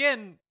 Nothing. And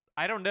again,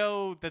 I don't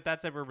know that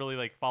that's ever really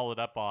like followed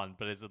up on,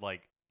 but is it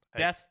like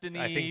Destiny,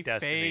 I think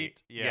Destiny.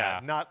 Fate? Yeah,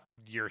 not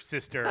your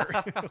sister.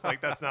 Like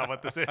that's not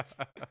what this is.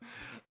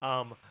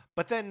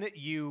 But then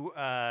you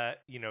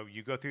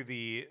go through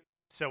the.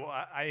 So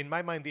in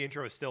my mind, the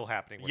intro is still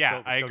happening.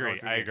 I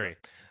agree.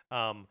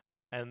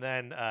 And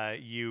then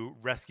you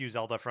rescue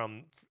Zelda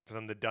from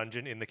the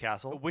dungeon in the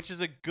castle, which is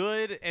a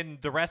good,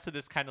 and the rest of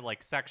this kind of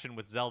like section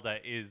with Zelda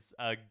is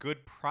a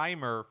good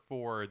primer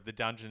for the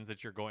dungeons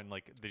that you're going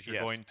going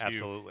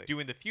to do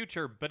in the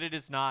future. But it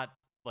is not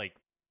like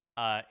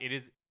it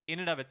is. In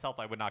and of itself,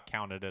 I would not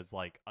count it as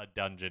like a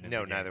dungeon.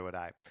 No, neither would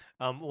I.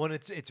 When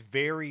it's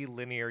very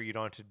linear, you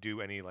don't have to do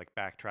any like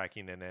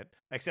backtracking in it,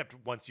 except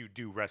once you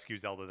do rescue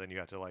Zelda, then you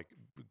have to like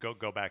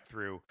go back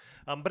through.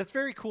 But it's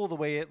very cool the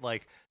way it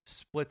like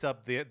splits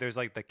up. There's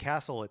like the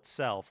castle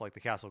itself, like the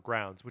castle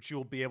grounds, which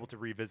you'll be able to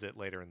revisit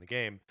later in the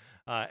game,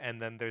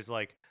 and then there's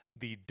like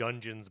the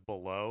dungeons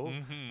below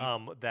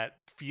that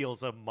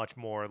feels a much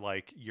more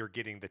like you're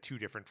getting the two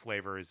different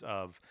flavors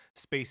of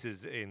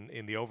spaces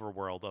in the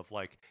overworld of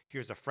like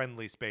here's a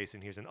friendly space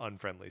and here's an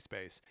unfriendly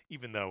space,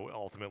 even though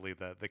ultimately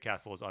the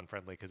castle is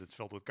unfriendly because it's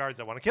filled with guards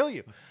that want to kill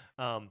you.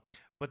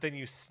 But then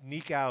you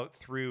sneak out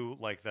through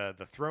like the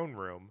throne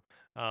room,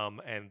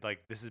 and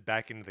like this is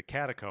back into the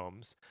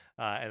catacombs,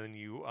 and then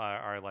you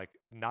are like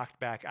knocked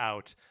back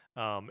out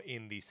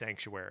in the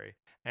sanctuary.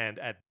 And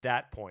at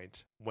that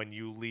point, when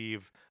you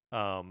leave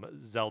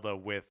Zelda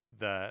with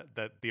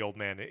the old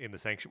man in the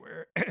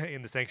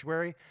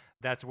sanctuary,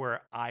 that's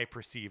where I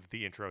perceive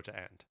the intro to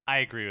end. I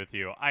agree with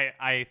you.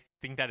 I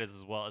think that is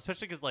as well,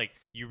 especially because like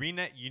you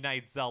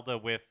reunite Zelda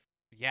with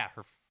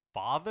her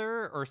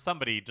father or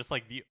somebody, just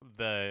like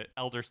the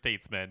elder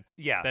statesman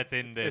Yeah, that's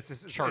in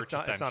this church it's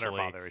not her essentially,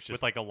 father. It's just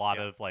with like a lot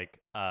yeah. of like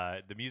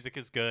the music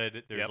is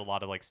good. There's Yep. a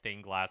lot of like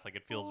stained glass, like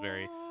it feels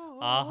very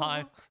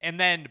Oh. and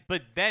then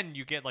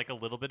you get like a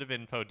little bit of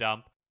info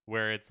dump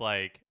where it's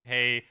like,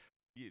 hey,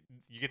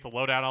 you get the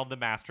lowdown on the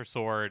Master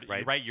Sword,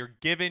 Right. You're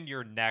given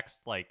your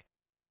next like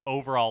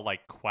overall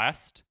like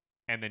quest,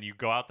 and then you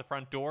go out the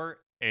front door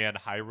and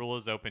Hyrule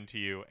is open to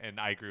you. And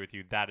I agree with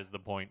you. That is the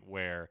point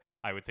where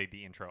I would say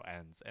the intro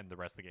ends and the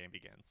rest of the game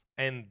begins.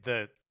 And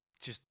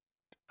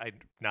I'm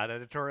not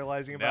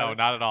editorializing about No, it,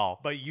 not at all.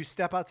 but you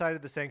step outside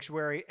of the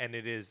sanctuary and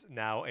it is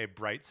now a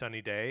bright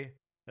sunny day.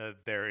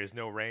 There is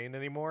no rain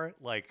anymore.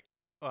 Like,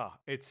 oh,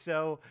 it's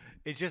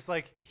just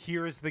like,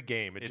 here's the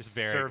game. It It's just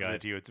very serves good.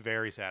 it to you. It's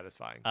very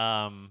satisfying.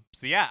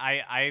 So yeah,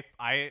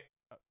 I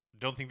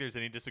don't think there's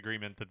any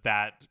disagreement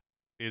that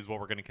is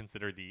what we're going to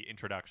consider the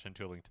introduction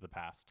to A Link to the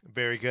Past.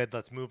 Very good.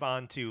 Let's move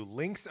on to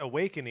Link's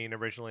Awakening,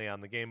 originally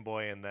on the Game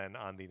Boy and then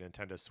on the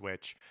Nintendo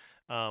Switch.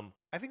 I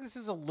think this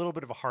is a little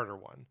bit of a harder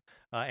one,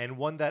 and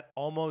one that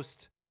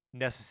almost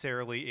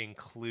necessarily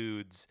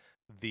includes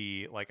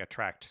the like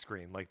attract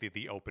screen, like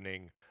the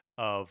opening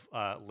of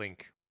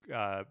Link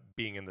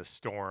being in the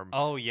storm.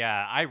 Oh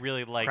yeah, I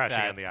really like Crashing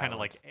that on the kind of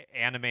island. like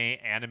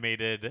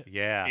animated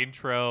Yeah.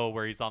 intro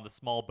where he's on the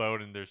small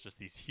boat and there's just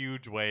these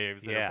huge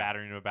waves that Yeah. are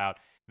battering him about.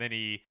 Then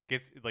he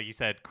gets, like you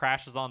said,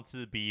 crashes onto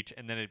the beach,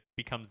 and then it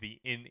becomes the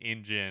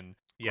in-engine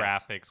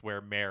Yes. graphics where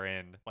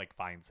Marin like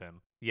finds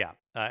him. Yeah,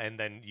 and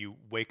then you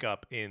wake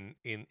up in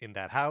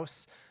that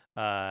house,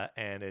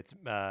 and it's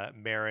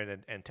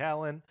Marin and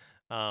Talon,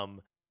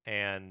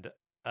 and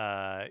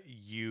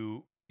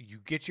you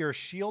get your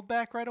shield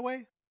back right away.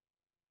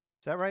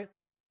 Is that right?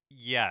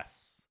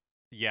 Yes.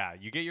 Yeah,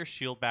 you get your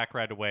shield back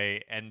right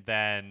away, and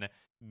then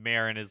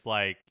Marin is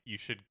like, you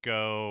should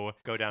go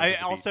down. To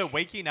the also beach.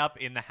 waking up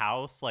in the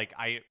house, like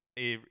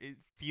it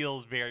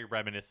feels very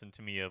reminiscent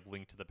to me of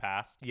Link to the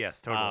Past.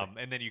 Yes,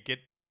 totally. And then you get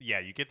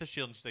the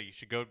shield, and she's like, you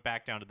should go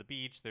back down to the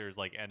beach. There's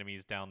like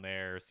enemies down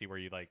there. See where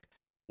you like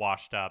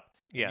washed up.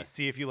 Yeah,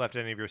 see if you left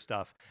any of your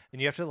stuff, and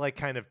you have to like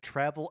kind of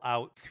travel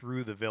out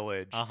through the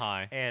village.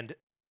 And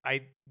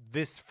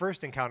this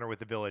first encounter with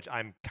the village,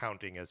 I'm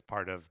counting as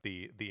part of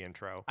the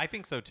intro. I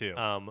think so too.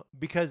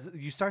 Because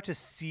you start to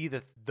see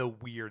the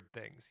weird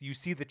things. You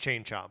see the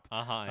chain chomp,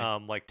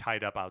 like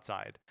tied up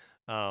outside.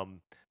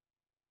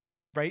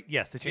 Right?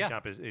 Yes, the chain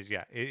chomp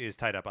is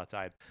tied up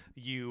outside.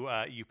 You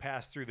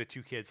pass through the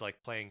two kids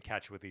like playing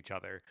catch with each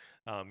other.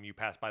 You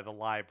pass by the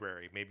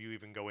library. Maybe you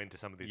even go into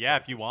some of these. Yeah,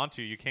 places. if you want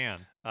to, you can.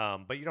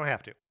 But you don't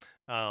have to.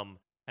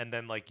 And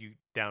then like you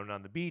down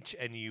on the beach,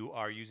 and you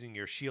are using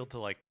your shield to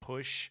like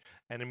push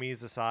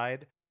enemies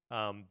aside.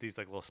 These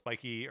like little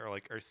spiky or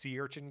sea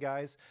urchin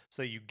guys.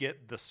 So you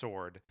get the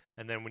sword,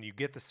 and then when you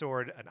get the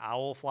sword, an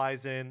owl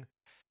flies in.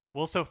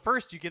 Well, so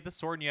first you get the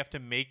sword, and you have to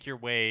make your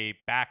way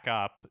back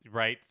up,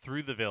 right,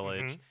 through the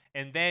village,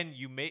 and then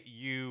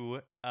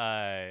you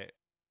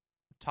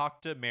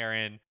talk to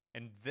Marin,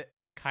 and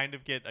kind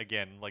of get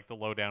again like the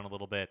lowdown a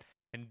little bit,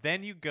 and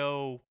then you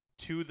go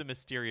to the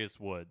mysterious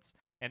woods,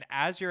 and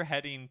as you're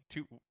heading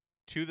to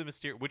the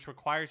mysterious, which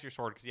requires your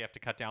sword because you have to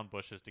cut down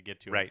bushes to get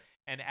to it,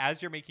 and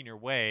as you're making your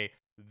way,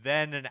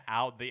 then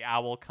the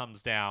owl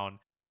comes down,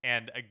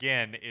 and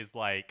again is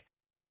like,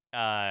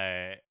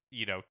 talks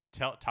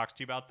to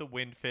you about the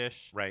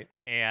windfish, right?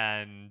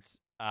 And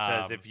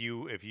says if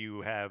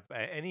you have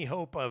any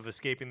hope of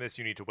escaping this,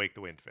 you need to wake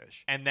the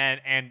windfish. And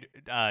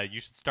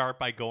you should start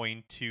by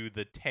going to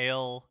the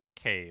Tail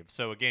Cave.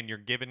 So again, you're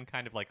given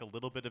kind of like a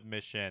little bit of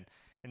mission,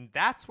 and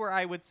that's where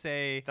I would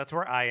say that's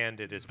where I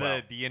ended as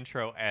well. The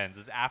intro ends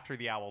is after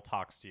the owl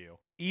talks to you.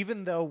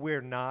 Even though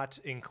we're not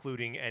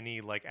including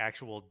any like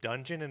actual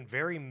dungeon and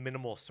very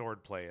minimal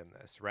swordplay in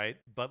this, right?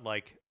 But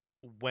like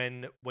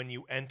when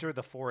you enter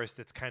the forest,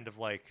 it's kind of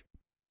like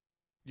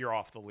you're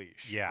off the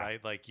leash, right?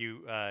 Like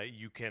you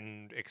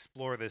can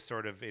explore this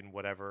sort of in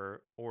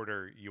whatever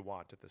order you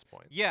want at this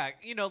point. Yeah,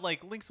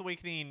 like Link's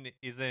Awakening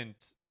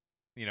isn't,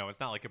 it's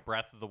not like a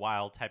Breath of the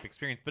Wild type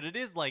experience, but it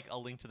is like a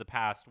Link to the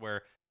Past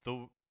where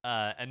the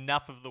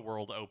enough of the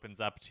world opens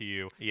up to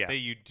you that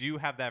you do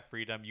have that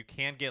freedom. You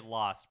can get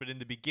lost, but in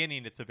the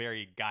beginning, it's a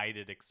very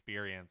guided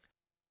experience.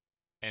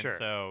 And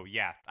so,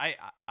 yeah, I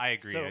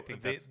agree. So I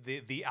think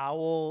the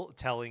owl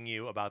telling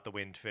you about the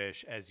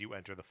windfish as you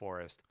enter the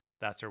forest.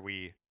 That's where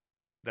we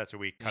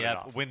cut it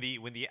off. When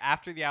the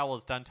after the owl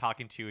is done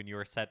talking to you and you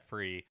are set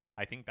free,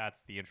 I think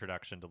that's the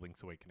introduction to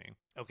Link's Awakening.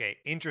 Okay,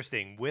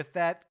 interesting. With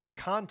that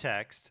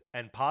context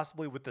and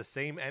possibly with the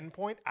same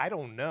endpoint, I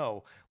don't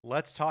know.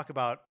 Let's talk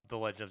about The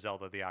Legend of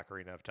Zelda: The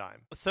Ocarina of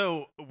Time.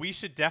 So we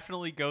should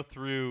definitely go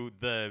through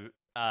the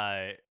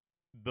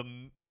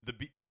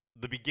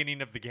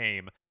beginning of the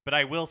game, but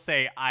I will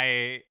say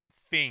I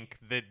think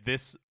that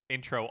this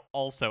intro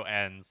also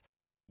ends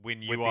when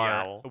With you the are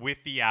owl.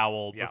 with the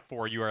owl Yeah.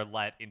 before you are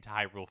let into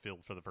Hyrule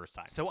Field for the first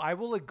time. So I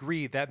will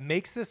agree that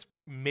makes this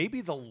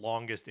maybe the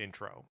longest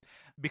intro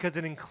because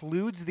it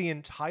includes the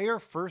entire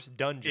first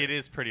dungeon. It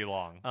is pretty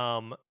long.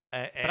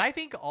 But I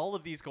think all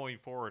of these going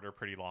forward are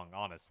pretty long,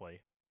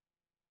 honestly.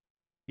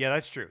 Yeah,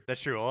 that's true.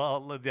 That's true.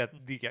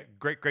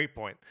 Great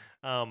point.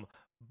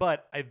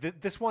 But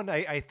this one,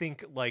 I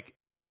think like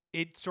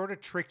it sort of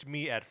tricked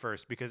me at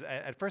first because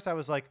at first I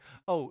was like,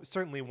 oh,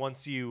 certainly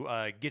once you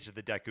get to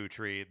the Deku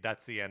Tree,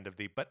 that's the end of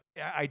the. But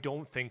I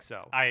don't think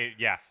so. I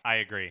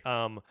agree.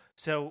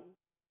 So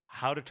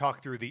how to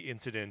talk through the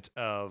incident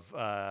of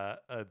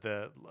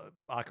the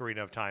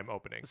Ocarina of Time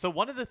opening? So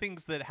one of the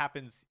things that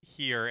happens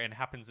here and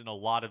happens in a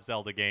lot of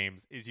Zelda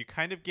games is you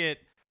kind of get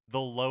the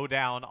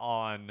lowdown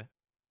on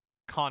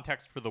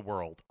context for the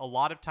world. A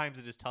lot of times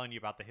it is telling you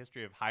about the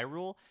history of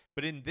Hyrule,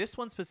 but in this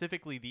one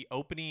specifically, the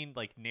opening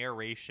like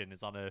narration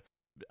is on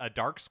a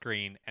dark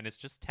screen and it's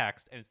just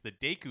text, and it's the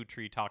Deku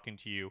Tree talking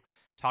to you,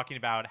 talking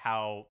about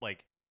how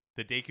like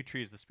the Deku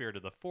Tree is the spirit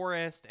of the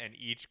forest, and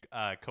each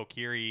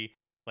Kokiri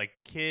like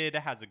kid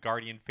has a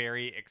guardian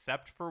fairy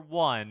except for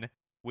one,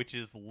 which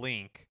is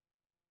Link.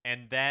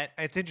 And that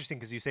It's interesting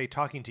because you say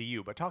talking to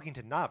you, but talking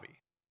to Navi,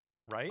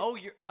 right? Oh,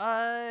 you're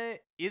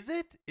is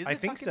it? Is I it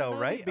think talking so, to Navi?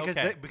 right? Because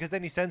Okay. because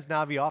then he sends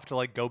Navi off to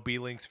like go be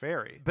Link's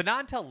fairy. But not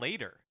until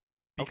later.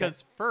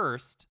 Because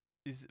first,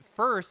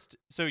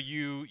 so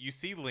you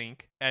see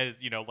Link as,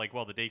 you know, like,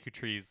 well, the Deku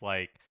Tree's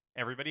like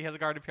everybody has a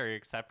guardian fairy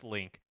except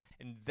Link.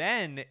 And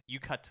then you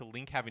cut to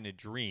Link having a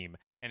dream,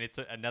 and it's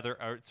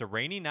it's a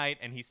rainy night,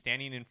 and he's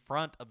standing in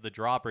front of the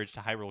drawbridge to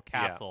Hyrule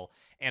Castle,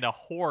 and a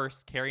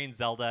horse carrying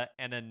Zelda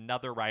and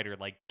another rider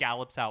like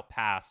gallops out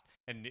past,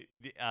 and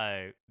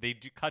they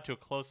cut to a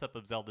close up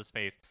of Zelda's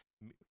face,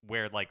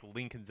 where like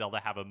Link and Zelda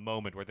have a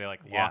moment where they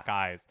like lock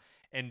eyes,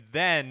 and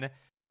then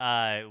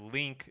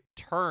Link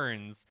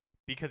turns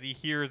because he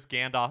hears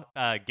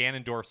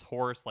Ganondorf's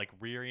horse like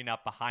rearing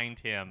up behind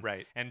him,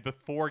 Right. and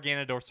before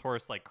Ganondorf's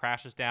horse like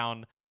crashes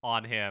down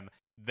on him,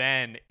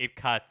 then it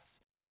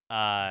cuts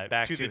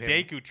Back to the him,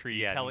 Deku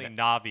Tree yeah, telling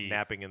Navi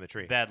napping in the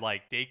tree. that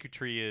like Deku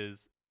Tree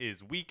is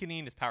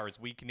weakening, his power is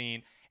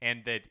weakening,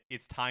 and that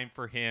it's time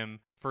for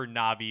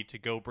Navi to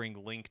go bring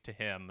Link to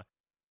him,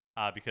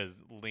 because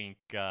Link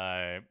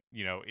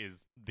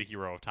is the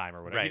hero of time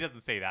or whatever. He Right.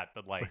 doesn't say that,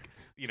 but like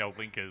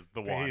Link is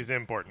the one. He's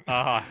important.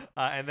 Uh-huh.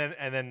 And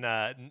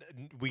then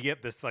we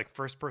get this like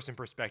first person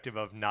perspective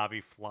of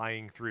Navi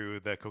flying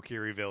through the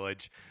Kokiri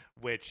village,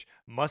 which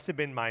must have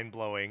been mind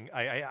blowing.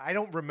 I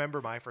don't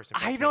remember my first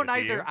impression. I don't of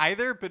it, do you?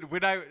 either, but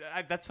when I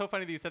that's so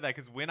funny that you said that,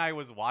 because when I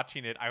was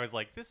watching it, I was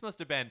like, this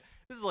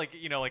is like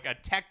like a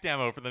tech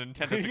demo for the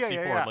Nintendo 64.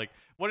 Yeah. Like,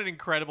 what an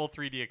incredible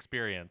 3D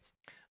experience.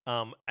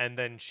 And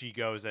then she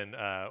goes and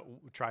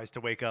tries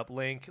to wake up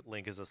Link.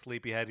 Link is a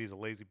sleepyhead. He's a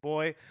lazy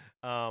boy.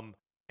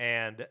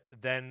 And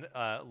then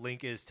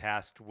Link is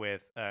tasked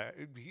with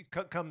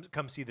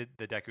come see the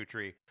Deku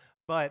Tree.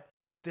 But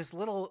this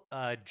little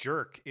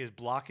jerk is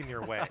blocking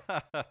your way.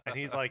 And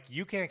he's like,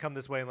 you can't come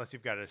this way unless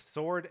you've got a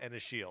sword and a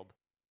shield.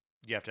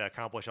 You have to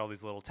accomplish all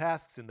these little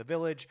tasks in the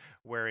village,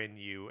 wherein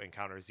you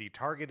encounter Z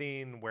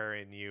targeting,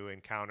 wherein you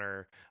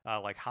encounter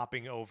like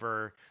hopping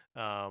over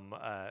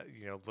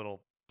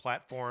little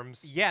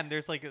platforms. Yeah, and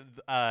there's like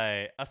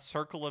a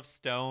circle of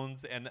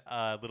stones and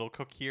a little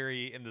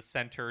Kokiri in the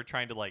center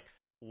trying to like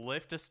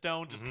lift a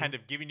stone, just kind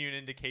of giving you an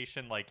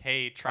indication like,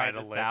 hey, try to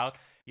this lift. out.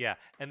 Yeah,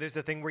 and there's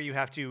a thing where you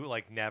have to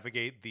like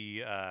navigate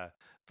the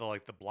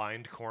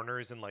blind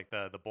corners and like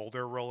the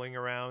boulder rolling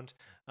around,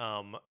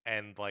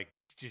 and like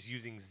just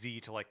using Z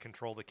to like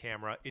control the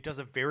camera. It does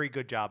a very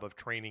good job of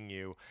training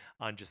you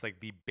on just like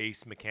the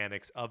base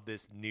mechanics of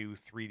this new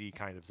 3D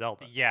kind of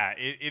Zelda. Yeah,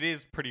 it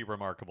is pretty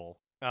remarkable.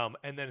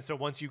 And then so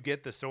once you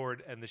get the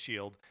sword and the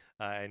shield,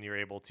 and you're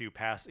able to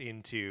pass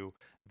into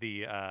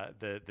the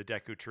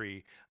Deku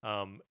Tree,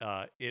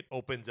 it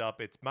opens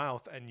up its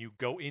mouth and you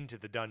go into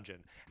the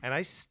dungeon. And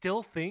I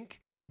still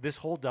think this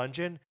whole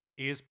dungeon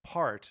is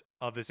part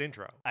of this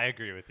intro. I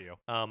agree with you.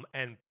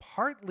 And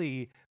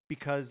partly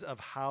because of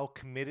how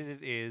committed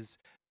it is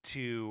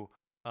to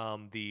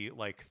the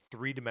like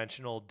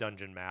 3-dimensional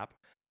dungeon map,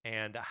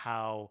 and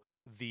how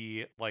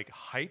the like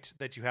height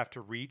that you have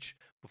to reach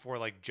before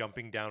like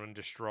jumping down and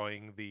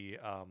destroying the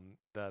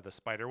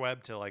spider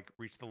web to like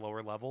reach the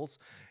lower levels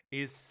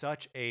is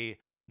such a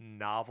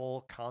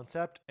novel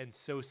concept and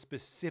so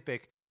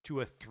specific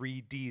to a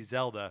 3D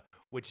Zelda,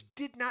 which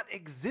did not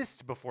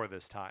exist before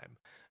this time.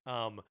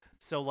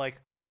 So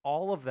like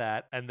all of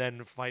that, and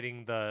then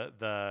fighting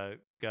the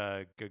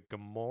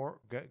Gamora,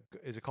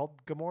 is it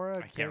called Gamora?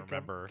 I can't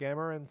remember.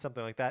 Gamora and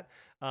something like that.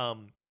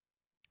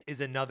 Is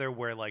another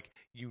where like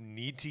you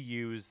need to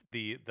use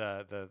the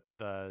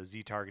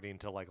Z targeting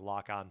to like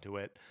lock onto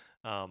it,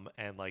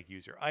 and like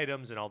use your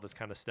items and all this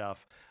kind of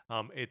stuff.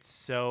 It's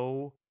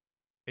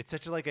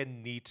such like a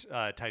neat,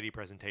 tidy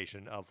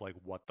presentation of like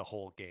what the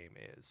whole game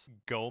is.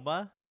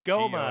 Goma.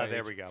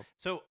 There we go.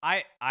 So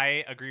I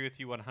agree with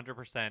you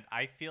 100%.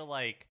 I feel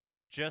like,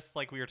 just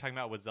like we were talking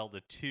about with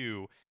Zelda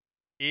 2,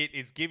 it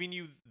is giving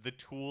you the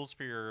tools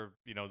for your,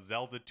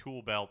 Zelda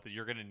tool belt that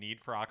you're going to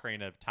need for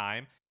Ocarina of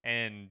Time.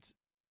 And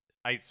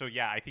I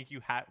think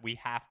we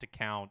have to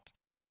count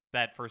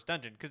that first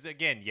dungeon, because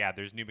again,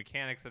 there's new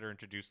mechanics that are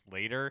introduced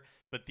later,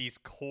 but these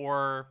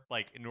core,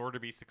 like, in order to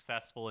be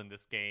successful in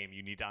this game,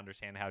 you need to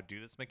understand how to do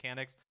this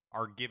mechanics,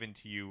 are given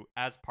to you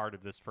as part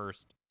of this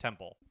first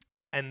temple.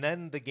 And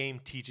then the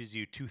game teaches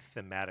you 2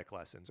 thematic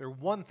lessons, or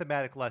 1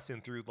 thematic lesson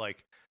through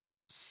like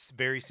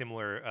very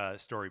similar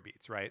story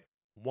beats, right?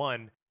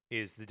 One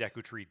is the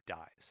Deku Tree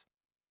dies,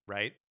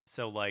 right?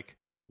 So like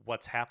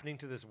what's happening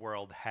to this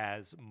world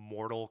has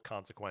mortal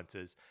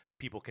consequences.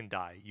 People can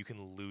die. You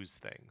can lose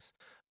things.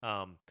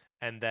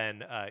 And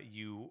then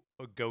you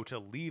go to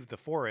leave the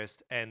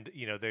forest, and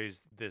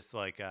there's this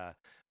like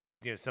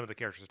some of the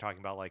characters are talking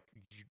about like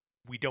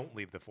we don't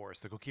leave the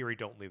forest. The Kokiri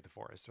don't leave the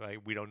forest, right?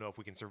 We don't know if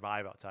we can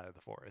survive outside of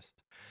the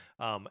forest.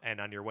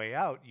 And on your way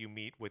out, you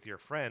meet with your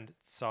friend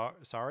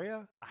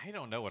Saria. I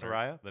don't know what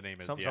the name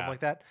is. Something like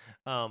that.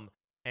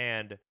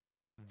 And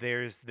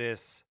there's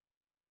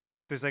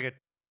like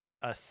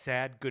a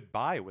sad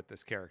goodbye with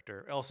this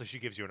character. Also, she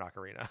gives you an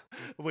ocarina,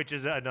 which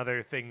is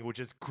another thing which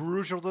is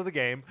crucial to the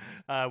game.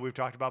 We've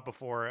talked about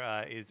before,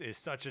 is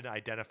such an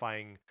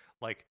identifying,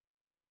 like,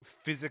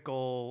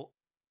 physical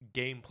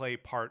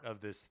gameplay part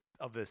of this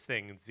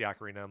thing. It's the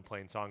ocarina and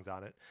playing songs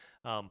on it.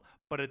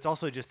 But it's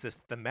also just this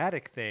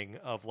thematic thing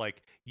of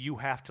like, you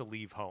have to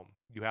leave home.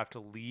 You have to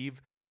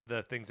leave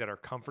the things that are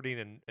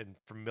comforting and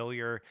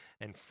familiar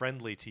and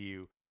friendly to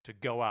you to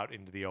go out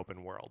into the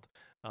open world.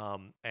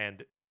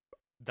 And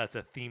that's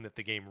a theme that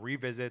the game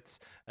revisits,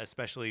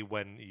 especially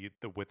when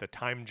with the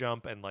time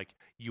jump, and like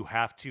you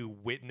have to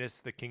witness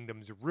the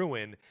kingdom's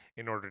ruin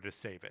in order to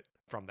save it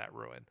from that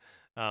ruin.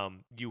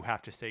 You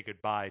have to say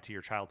goodbye to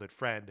your childhood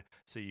friend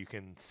so you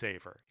can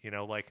save her.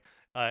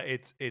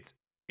 It's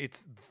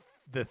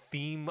the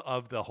theme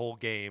of the whole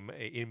game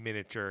in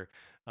miniature,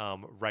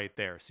 right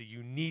there. So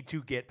you need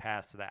to get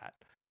past that.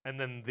 And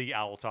then the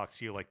owl talks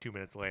to you like 2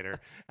 minutes later,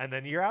 and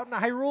then you're out in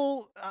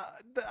Hyrule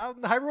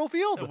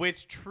field,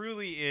 which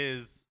truly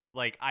is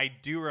like, I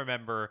do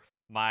remember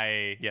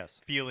my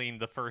feeling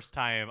the first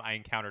time I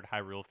encountered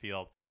Hyrule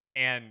Field,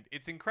 and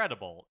it's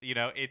incredible.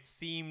 It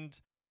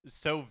seemed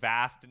so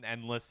vast and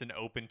endless and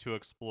open to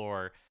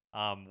explore.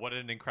 What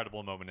an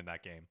incredible moment in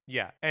that game.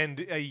 Yeah, and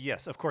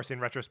yes, of course, in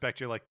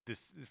retrospect, you're like,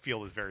 this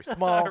field is very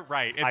small,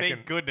 right? And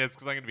thank goodness,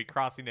 because I'm going to be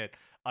crossing it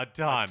a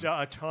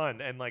ton,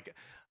 and like.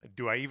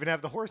 Do I even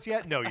have the horse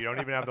yet? No, you don't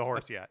even have the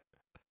horse yet.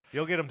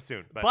 You'll get him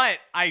soon. But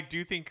I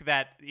do think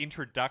that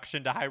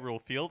introduction to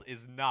Hyrule Field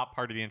is not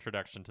part of the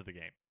introduction to the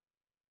game.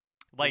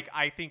 Like,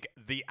 I think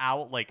the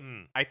owl,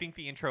 I think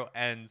the intro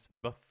ends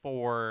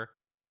before,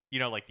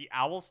 like the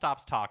owl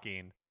stops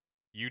talking.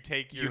 You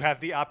have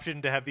the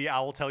option to have the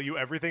owl tell you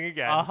everything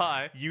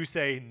again. You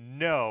say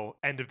no.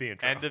 End of the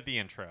intro. End of the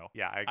intro.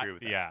 Yeah, I agree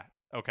with that. Yeah.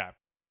 Okay.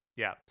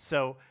 Yeah.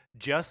 So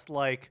just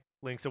like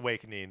Link's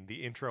Awakening,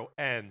 the intro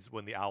ends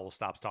when the owl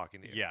stops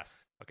talking to you.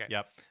 Yes. Okay.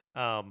 Yep.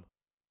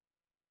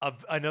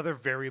 Of another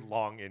very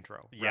long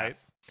intro, right?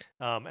 Yes.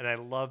 And I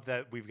love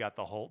that we've got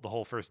the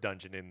whole first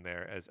dungeon in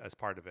there as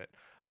part of it.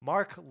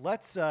 Mark,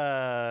 let's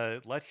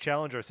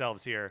challenge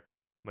ourselves here.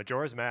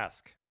 Majora's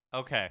Mask.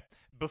 Okay.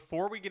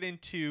 Before we get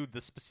into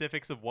the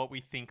specifics of what we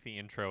think the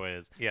intro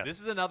is, yes.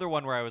 This is another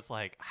one where I was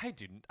like, I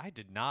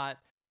did not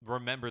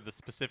remember the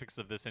specifics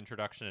of this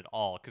introduction at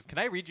all. Because can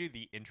I read you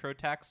the intro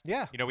text?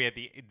 Yeah. We had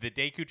the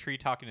Deku Tree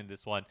talking in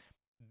this one.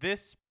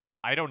 This,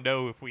 I don't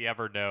know if we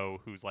ever know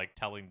who's like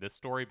telling this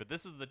story, but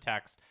this is the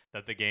text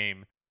that the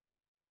game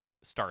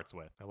starts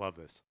with. I love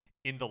this.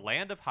 In the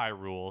land of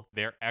Hyrule,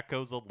 there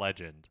echoes a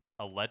legend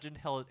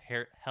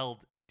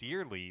held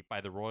dearly by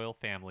the royal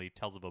family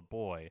tells of a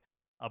boy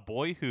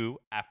who,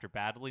 after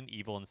battling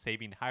evil and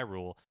saving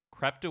Hyrule,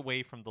 crept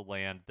away from the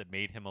land that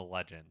made him a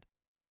legend.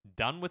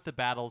 Done with the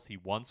battles he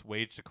once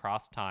waged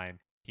across time,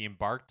 he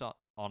embarked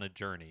on a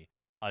journey,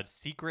 a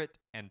secret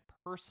and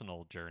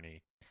personal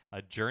journey,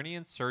 a journey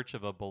in search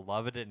of a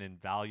beloved and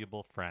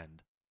invaluable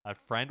friend, a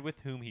friend with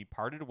whom he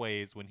parted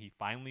ways when he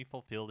finally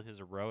fulfilled his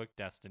heroic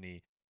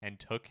destiny and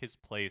took his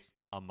place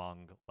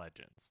among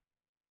legends.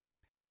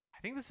 I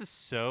think this is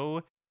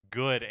so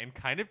good and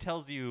kind of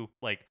tells you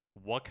like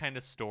what kind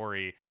of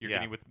story you're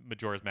getting with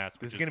Majora's Mask.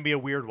 This is going to be a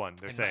weird one,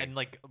 they're saying. And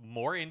like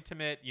more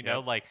intimate,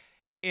 like.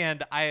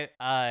 And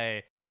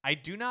I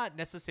do not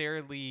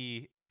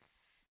necessarily,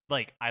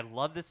 like, I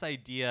love this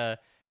idea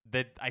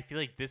that I feel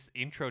like this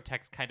intro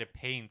text kind of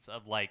paints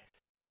of, like,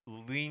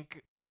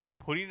 Link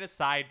putting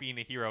aside being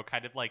a hero,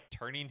 kind of, like,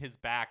 turning his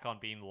back on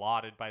being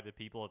lauded by the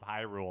people of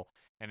Hyrule,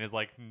 and is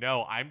like,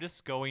 no, I'm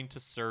just going to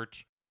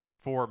search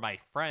for my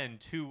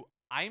friend, who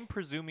I'm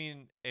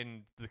presuming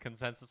in the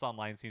consensus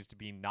online seems to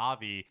be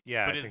Navi,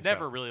 but is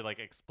never really, like,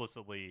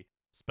 explicitly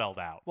spelled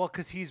out. Well,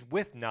 because he's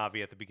with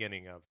Navi at the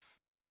beginning of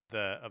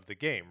the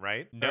game,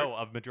 right? No,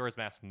 of Majora's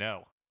Mask,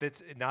 no.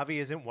 Navi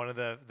isn't one of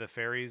the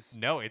fairies.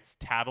 No, it's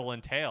Tattle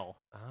and Tail.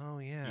 Oh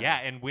yeah. Yeah,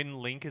 and when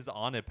Link is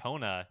on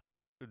Epona,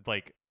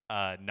 like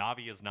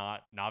Navi is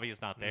not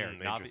there.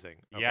 Interesting.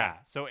 Okay. Yeah.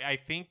 So I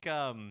think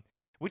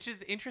which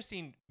is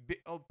interesting,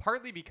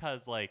 partly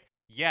because like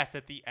yes,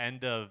 at the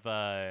end of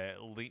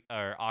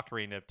or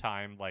Ocarina of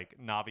Time, like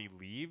Navi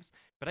leaves,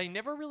 but I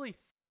never really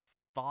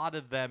thought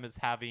of them as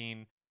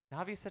having.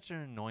 Navi's such an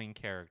annoying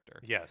character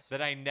Yes.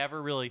 that I never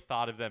really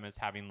thought of them as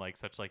having like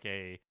such like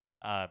a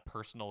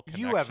personal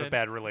connection. You have a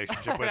bad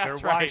relationship with her.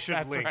 That's Why right, should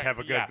that's Link right, have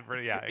a good?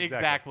 Yeah, exactly.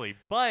 exactly.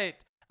 But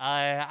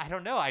I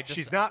don't know. I just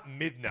She's not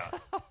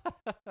Midna.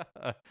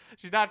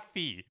 she's not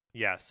Fee.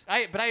 Yes.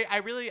 I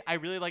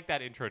really like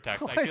that intro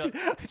text. I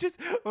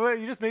feel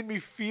you just made me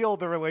feel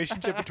the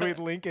relationship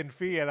between Link and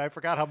Fee, and I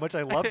forgot how much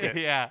I loved it.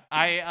 yeah.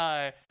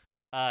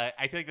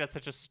 I feel like that's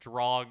such a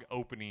strong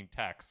opening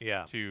text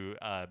Yeah. to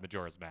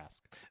Majora's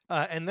Mask.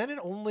 And then it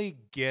only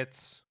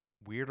gets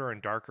weirder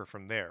and darker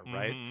from there,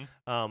 right?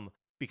 Mhm.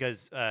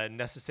 Because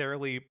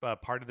necessarily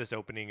part of this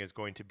opening is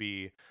going to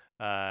be,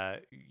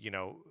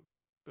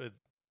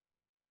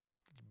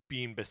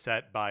 being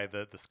beset by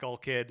the Skull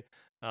Kid,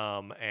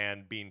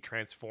 and being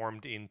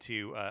transformed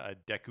into a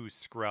Deku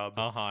scrub,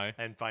 Uh-huh.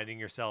 and finding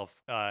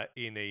yourself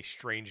in a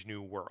strange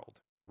new world,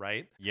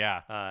 right?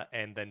 Yeah.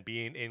 And then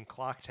being in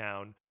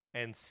Clocktown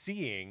and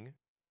seeing.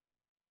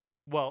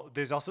 Well,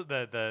 there's also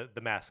the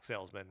mask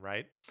salesman,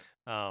 right?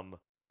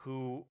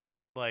 Who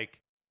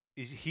like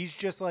he's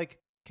just like,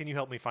 can you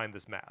help me find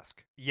this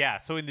mask? Yeah,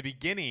 so in the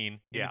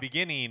beginning,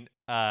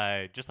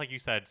 Yeah. just like you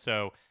said,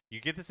 so you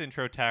get this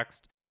intro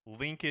text.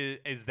 Link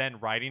is then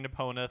riding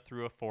Epona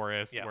through a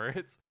forest Yeah. where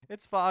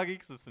it's foggy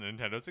because it's the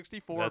Nintendo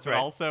 64, That's but right.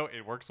 also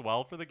it works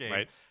well for the game.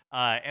 Right.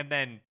 And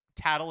then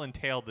Tattle and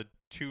Tail, the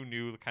two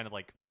new kind of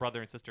like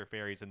brother and sister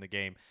fairies in the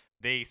game,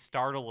 they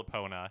startle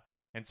Epona,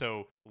 and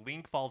so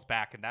Link falls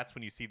back, and that's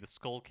when you see the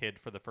Skull Kid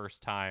for the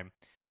first time.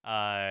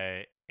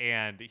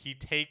 And he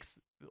takes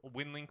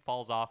when Link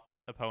falls off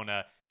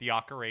Epona, the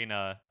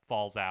ocarina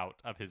falls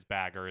out of his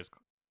bag or his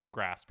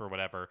grasp or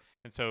whatever.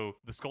 And so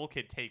the Skull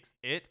Kid takes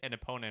it and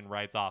Epona and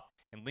rides off,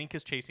 and Link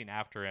is chasing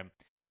after him.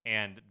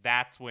 And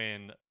that's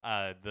when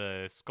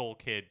the Skull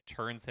Kid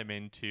turns him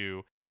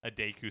into a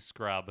Deku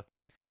scrub.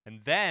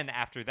 And then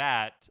after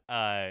that,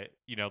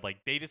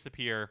 like they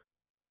disappear,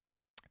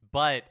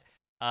 but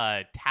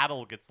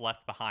Tattle gets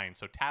left behind.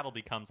 So Tattle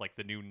becomes like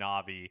the new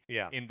Navi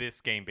Yeah. in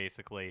this game,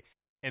 basically.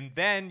 And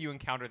then you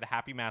encounter the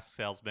Happy Mask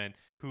salesman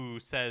who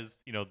says,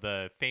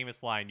 the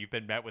famous line, "You've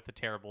been met with a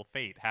terrible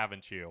fate,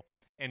 haven't you?"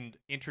 And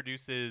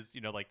introduces,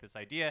 like this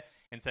idea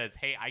and says,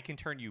 "Hey, I can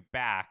turn you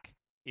back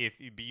if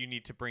you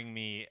need to bring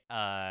me,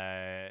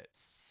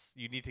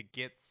 you need to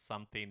get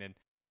something." And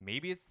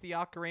maybe it's the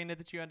ocarina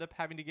that you end up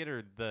having to get,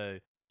 or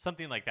the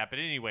something like that. But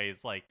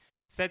anyways, like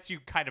sets you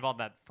kind of on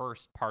that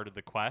first part of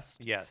the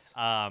quest. Yes.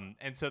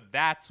 And so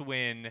that's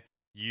when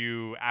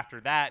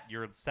after that,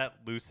 you're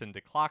set loose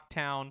into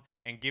Clocktown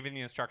and given the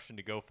instruction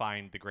to go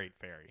find the Great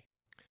Fairy.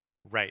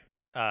 Right.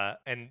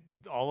 And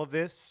all of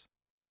this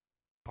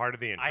part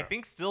of the intro. I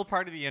think still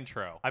part of the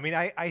intro. I mean,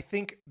 I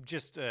think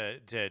just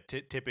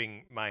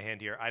tipping my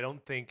hand here, I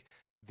don't think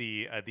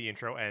the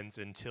intro ends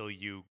until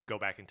you go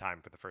back in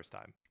time for the first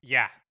time.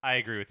 Yeah, I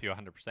agree with you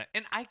 100%.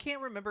 And I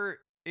can't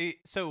remember.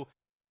 So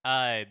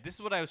this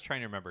is what I was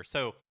trying to remember.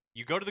 So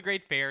you go to the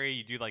Great Fairy,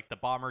 you do like the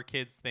Bomber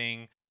Kids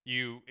thing.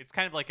 It's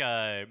kind of like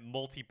a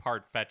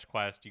multi-part fetch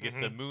quest. You get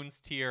the Moon's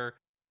Tear,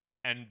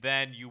 and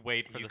then you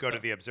wait for you go to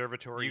the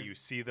observatory, you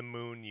see the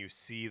moon, you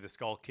see the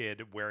Skull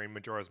Kid wearing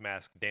Majora's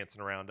Mask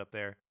dancing around up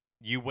there.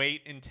 You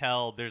wait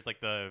until there's like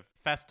the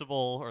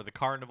festival or the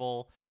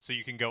carnival, so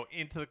you can go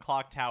into the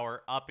clock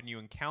tower up and you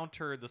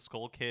encounter the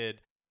Skull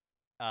Kid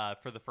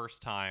for the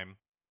first time.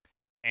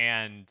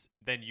 And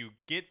then you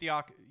get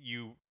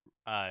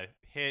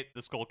hit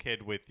the Skull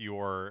Kid with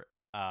your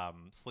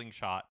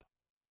slingshot.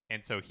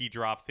 And so he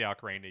drops the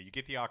ocarina. You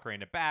get the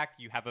ocarina back.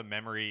 You have a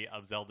memory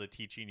of Zelda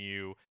teaching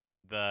you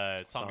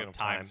the Song of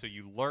Time. So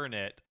you learn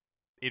it.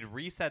 It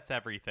resets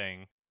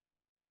everything.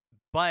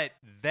 But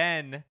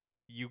then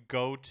you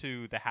go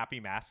to the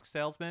Happy Mask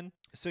salesman.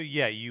 So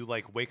yeah, you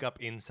like wake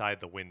up inside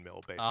the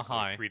windmill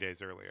basically 3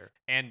 days earlier.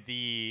 And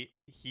you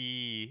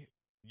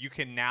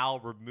can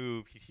now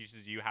he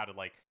teaches you how to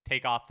like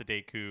take off the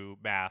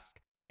Deku mask.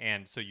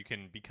 And so you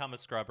can become a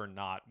scrub or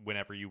not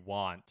whenever you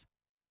want.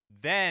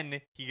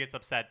 Then he gets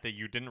upset that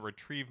you didn't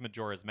retrieve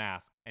Majora's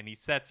Mask, and he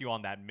sets you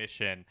on that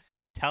mission,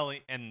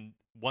 and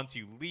once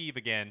you leave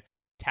again,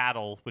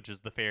 Tattle, which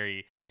is the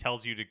fairy,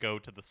 tells you to go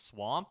to the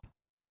swamp,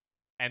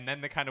 and then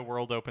the kind of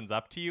world opens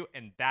up to you,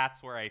 and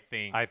that's where I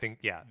think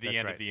yeah, the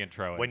end of the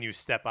intro is. When you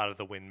step out of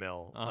the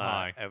windmill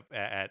on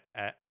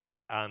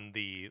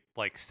the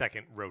like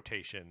second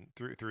rotation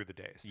through the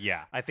days.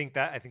 Yeah. I think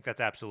that's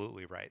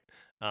absolutely right.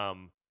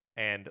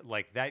 And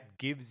like that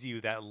gives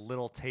you that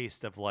little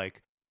taste of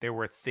like, there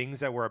were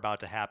things that were about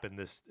to happen.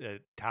 This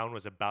town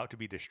was about to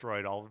be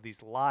destroyed. All of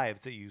these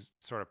lives that you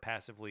sort of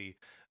passively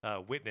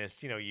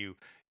witnessed.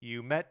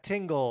 You met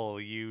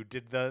Tingle. You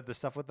did the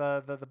stuff with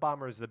the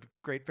bombers, the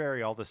Great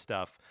Fairy, all this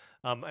stuff.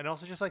 And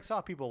also just like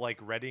saw people like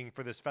readying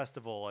for this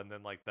festival, and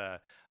then like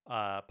the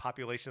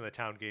population of the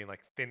town getting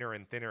like thinner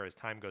and thinner as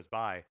time goes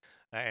by,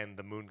 and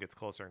the moon gets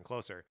closer and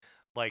closer.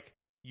 Like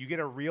you get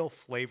a real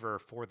flavor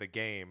for the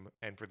game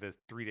and for the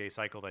 3-day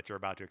cycle that you're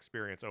about to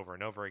experience over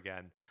and over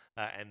again,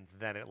 and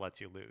then it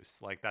lets you loose.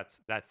 Like that's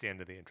the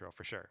end of the intro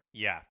for sure.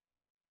 Yeah.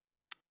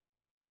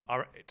 All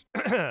right.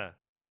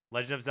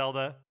 Legend of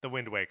Zelda: The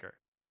Wind Waker.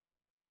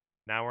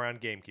 Now we're on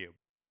GameCube.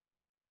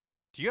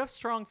 Do you have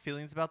strong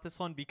feelings about this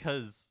one?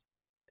 Because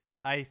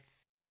I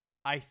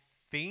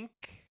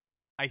think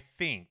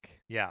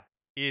Yeah.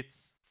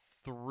 it's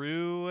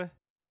through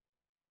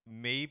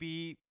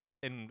maybe,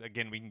 and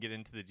again we can get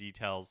into the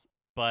details,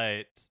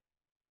 but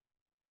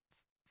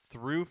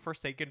through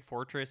Forsaken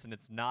Fortress, and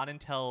it's not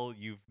until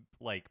you've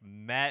like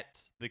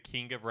met the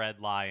King of Red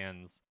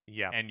Lions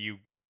Yeah. and you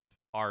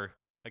are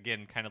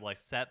again kind of like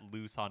set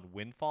loose on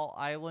Windfall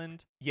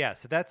Island Yeah,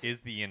 so that's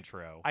is the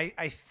intro.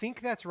 I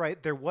think that's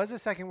right. There was a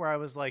second where I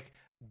was like,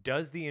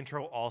 does the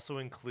intro also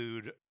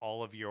include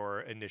all of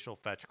your initial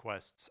fetch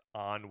quests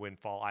on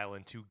Windfall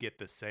Island to get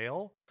the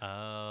sail?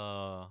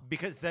 Oh.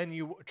 Because then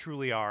you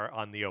truly are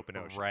on the open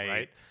ocean,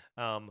 right?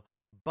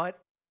 But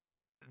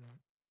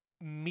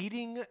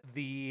meeting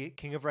the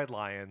King of Red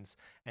Lions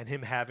and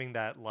him having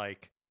that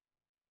like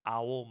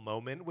owl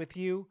moment with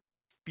you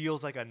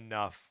feels like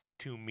enough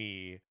to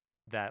me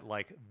that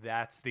like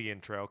that's the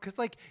intro, because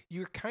like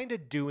you're kind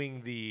of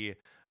doing the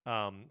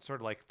sort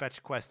of like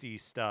fetch questy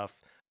stuff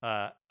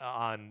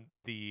on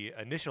the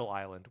initial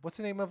island. What's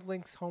the name of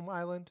Link's home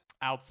island?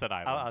 Outset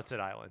Island. Outset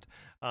Island.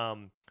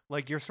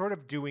 Like you're sort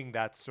of doing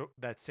that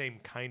that same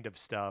kind of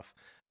stuff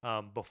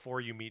before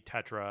you meet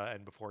Tetra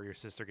and before your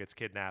sister gets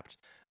kidnapped.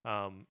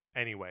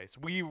 Anyways,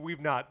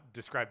 we've not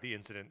described the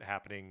incident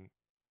happening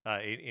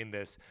in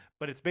this,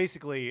 but it's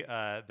basically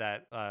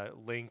that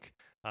Link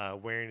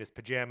wearing his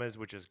pajamas,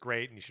 which is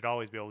great, and you should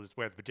always be able to just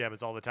wear the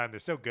pajamas all the time. They're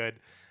so good.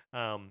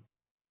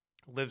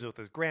 Lives with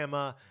his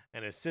grandma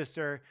and his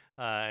sister,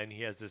 and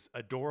he has this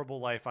adorable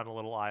life on a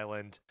little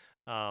island.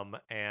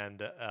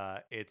 And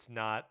it's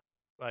not,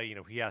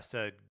 he has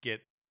to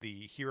get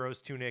the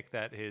hero's tunic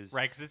that his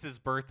right, because it's his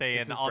birthday,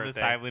 It's and his on this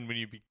birthday. island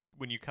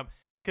when you come,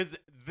 because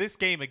this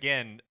game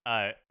again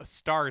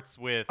starts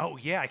with Oh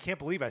yeah, I can't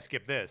believe I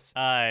skipped this.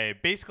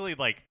 basically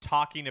like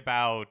talking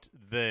about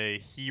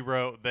the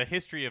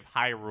history of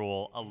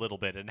Hyrule a little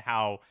bit, and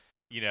how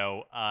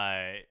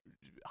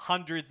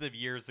hundreds of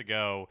years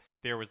ago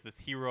there was this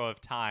hero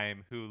of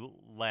time who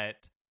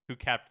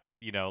kept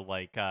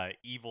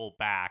evil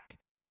back,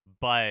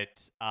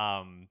 but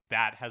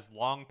that has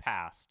long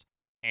passed,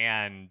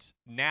 and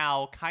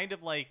now kind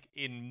of like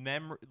in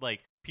memory, like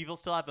people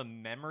still have a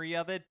memory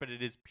of it, but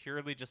it is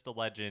purely just a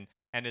legend.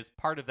 And as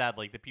part of that,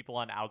 like the people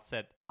on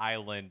Outset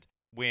Island,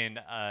 when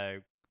a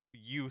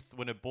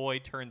boy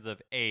turns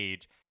of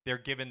age, they're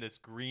given this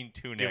green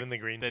tunic. Given the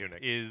green tunic.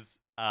 Is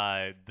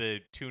the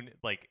tunic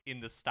like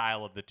in the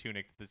style of the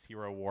tunic that this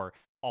hero wore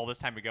all this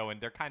time ago, and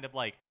they're kind of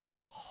like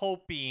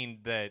hoping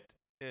that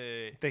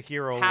The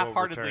hero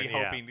half-heartedly will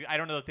return, hoping. I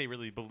don't know if they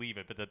really believe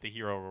it, but that the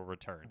hero will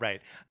return.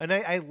 Right. And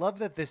I love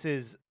that this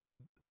is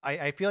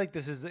I feel like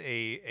this is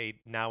a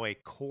now a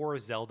core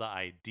Zelda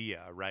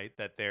idea, right?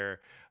 That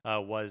there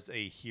was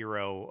a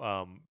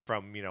hero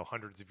from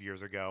hundreds of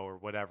years ago or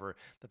whatever.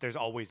 That there's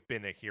always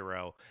been a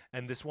hero,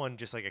 and this one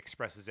just like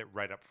expresses it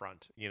right up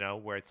front,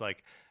 where it's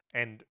like,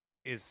 and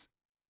is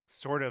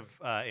sort of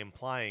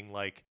implying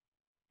like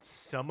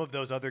some of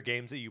those other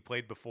games that you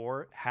played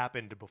before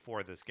happened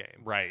before this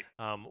game, Right.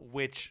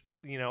 which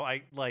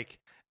I like.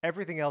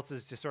 Everything else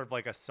is just sort of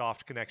like a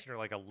soft connection or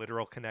like a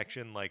literal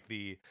connection. Like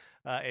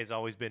it's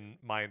always been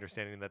my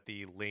understanding that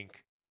the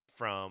Link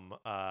from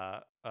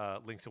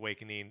Link's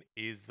Awakening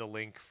is the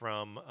Link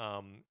from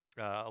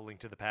A Link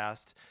to the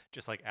Past.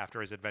 Just like after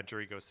his adventure,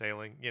 he goes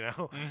sailing,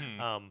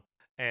 Mm-hmm.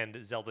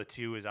 And Zelda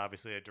 2 is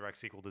obviously a direct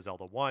sequel to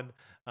Zelda 1.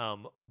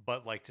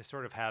 But like to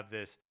sort of have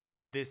this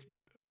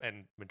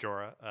and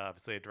Majora,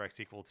 obviously a direct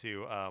sequel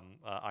to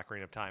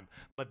Ocarina of Time.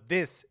 But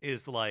this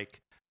is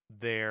like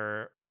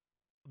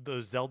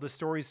those Zelda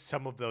stories,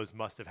 some of those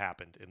must have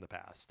happened in the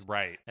past.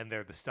 Right. And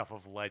they're the stuff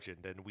of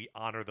legend, and we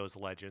honor those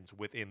legends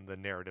within the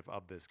narrative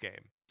of this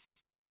game.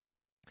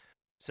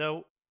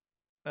 So,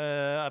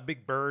 a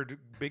big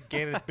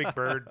Ganon's big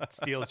bird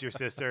steals your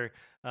sister.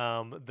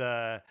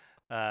 The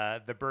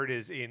bird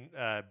is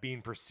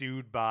being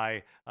pursued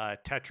by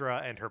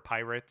Tetra and her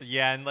pirates.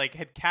 Yeah, and like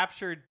had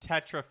captured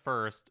Tetra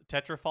first.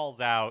 Tetra falls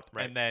out,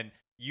 Right. and then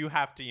you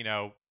have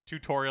to,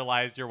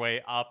 tutorialize your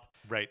way up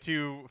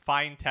to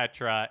find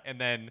Tetra,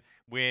 and then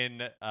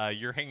when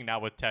you're hanging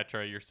out with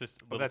Tetra, your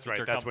sister, that's right.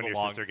 sister That's comes when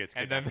along, your sister gets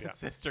and kidnapped. then the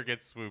sister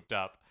gets swooped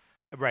up.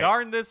 Right.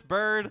 Darn this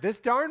bird! This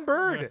darn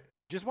bird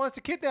just wants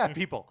to kidnap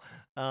people.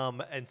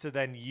 And so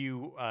then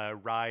you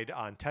ride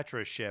on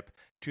Tetra's ship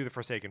to the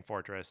Forsaken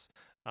Fortress.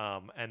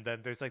 And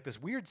then there's like this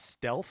weird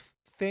stealth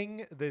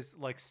thing. There's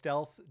like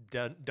stealth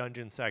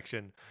dungeon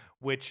section,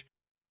 which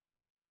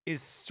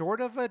is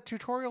sort of a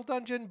tutorial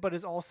dungeon, but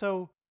is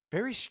also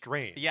very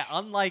strange. Yeah,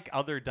 unlike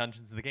other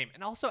dungeons in the game.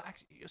 And also,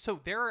 actually, so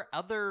there are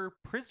other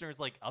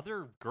prisoners, like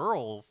other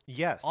girls,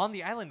 Yes. on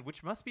the island,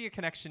 which must be a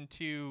connection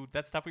to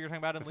that stuff we were talking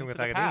about in The thing Link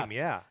with to the Past. Academe,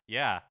 yeah.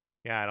 Yeah.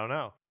 Yeah, I don't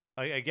know.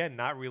 again,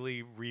 not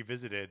really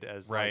revisited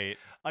as Right.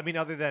 I mean,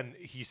 other than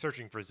he's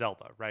searching for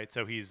Zelda, right?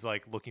 So he's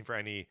like looking for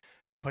any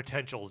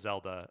potential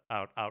Zelda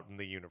out in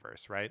the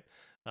universe, right?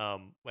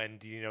 And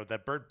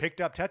that bird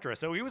picked up Tetra,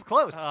 so he was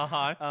close.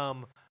 Uh-huh.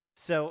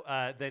 So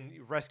then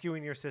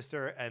rescuing your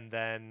sister, and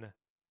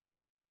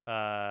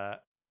uh,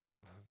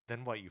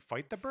 then what? You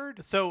fight the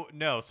bird? So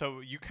no, so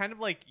you kind of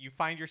like you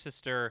find your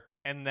sister,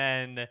 and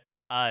then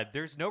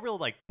there's no real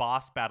like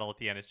boss battle at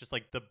the end. It's just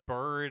like the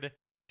bird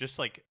just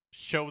like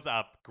shows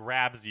up,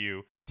 grabs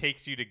you,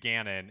 takes you to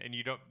Ganon, and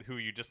who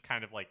you just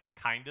kind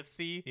of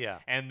see. Yeah.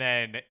 And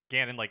then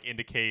Ganon like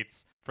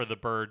indicates for the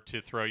bird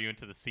to throw you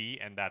into the sea,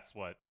 and that's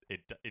what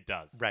it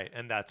does. Right,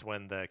 and that's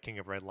when the King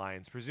of Red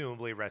Lions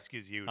presumably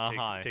rescues you,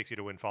 takes you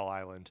to Windfall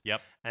Island.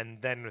 Yep.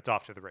 And then it's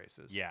off to the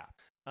races. Yeah.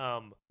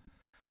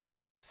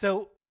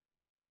 So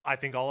I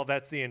think all of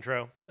that's the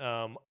intro.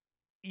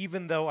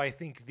 Even though I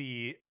think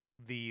the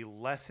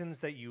lessons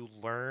that you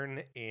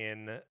learn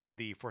in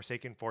the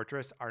Forsaken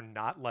Fortress are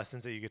not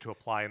lessons that you get to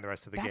apply in the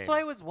rest of the game. That's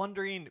why I was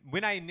wondering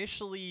when I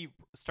initially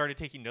started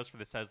taking notes for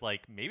this. I was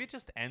like, maybe it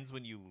just ends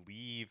when you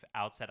leave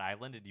Outset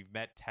Island and you've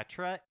met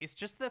Tetra. It's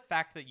just the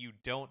fact that you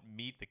don't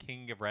meet the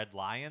King of Red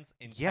Lions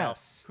until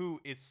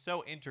who is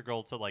so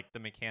integral to like the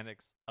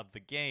mechanics of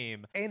the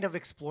game and of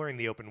exploring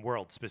the open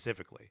world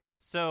specifically.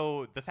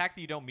 So the fact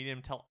that you don't meet him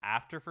until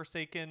after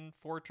Forsaken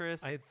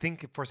Fortress, I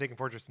think Forsaken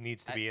Fortress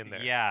needs to be in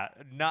there. Yeah,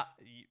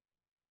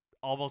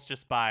 almost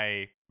just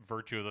by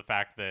virtue of the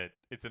fact that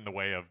it's in the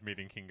way of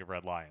meeting King of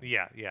Red Lions.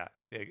 Yeah,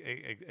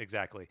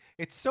 exactly.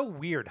 It's so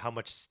weird how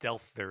much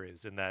stealth there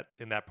is in that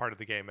part of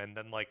the game, and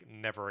then like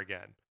never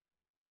again.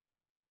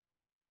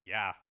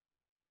 Yeah.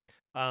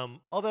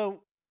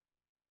 Although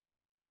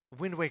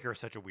Wind Waker is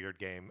such a weird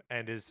game,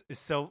 and is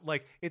so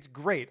like it's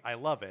great. I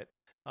love it.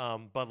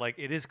 But like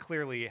it is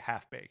clearly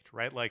half baked,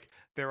 right? Like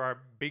there are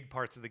big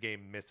parts of the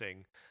game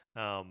missing,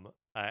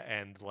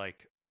 and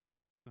like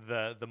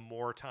the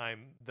more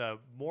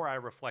I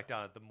reflect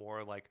on it, the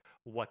more like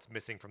what's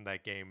missing from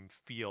that game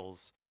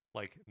feels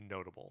like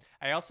notable.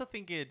 I also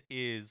think it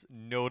is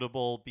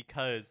notable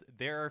because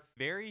there are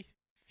very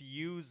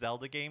few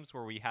Zelda games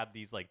where we have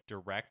these like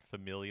direct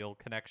familial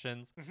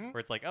connections, where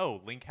it's like,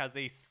 oh, Link has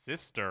a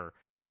sister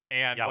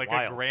and like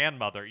a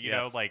grandmother, you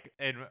know, like,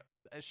 and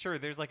sure,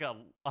 there's like an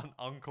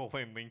uncle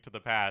in Link to the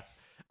Past,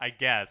 I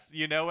guess.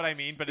 You know what I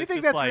mean? But you it's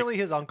think just that's really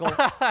his uncle?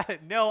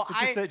 No,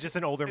 it's just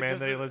an older man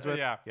that he lives with.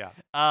 Yeah.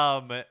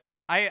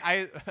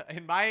 I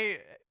in my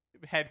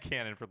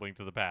headcanon for Link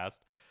to the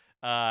Past,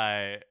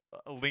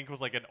 Link was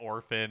like an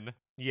orphan.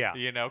 Yeah.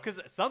 You know, because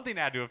something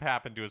had to have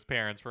happened to his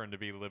parents for him to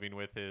be living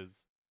with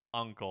his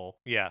uncle.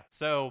 Yeah.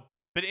 So,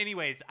 but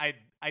anyways, I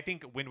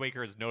think Wind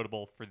Waker is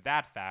notable for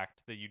that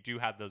fact that you do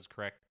have those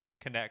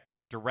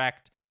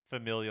direct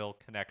familial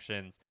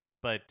connections.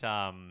 But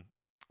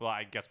well,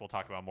 I guess we'll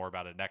talk more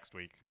about it next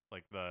week,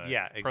 like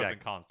the pros and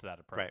cons to that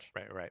approach.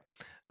 Right.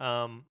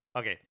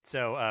 Okay,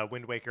 so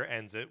Wind Waker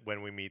ends it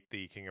when we meet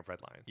the King of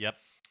Red Lions. Yep.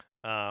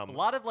 A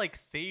lot of like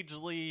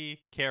sagely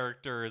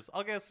characters.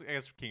 I guess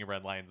King of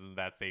Red Lions isn't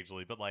that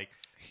sagely, but like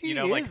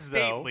like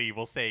stately,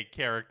 we'll say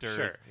characters.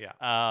 Sure.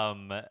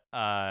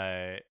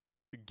 Yeah.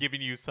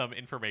 Giving you some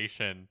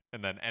information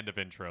and then end of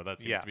intro. That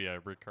seems to be a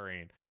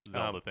recurring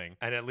Zelda thing.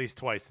 And at least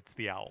twice it's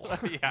the owl.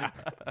 Yeah.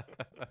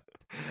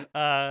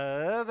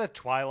 The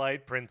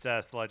Twilight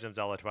Princess, The Legend of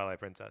Zelda Twilight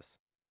Princess.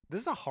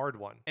 This is a hard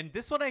one. And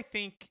this one I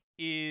think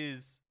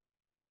is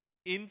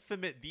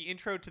infamous. The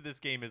intro to this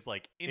game is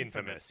like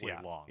infamously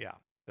long. Yeah,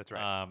 that's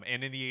right.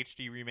 And in the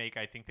HD remake,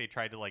 I think they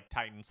tried to like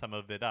tighten some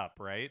of it up,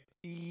 right?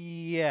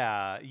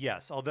 Yeah,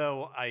 yes.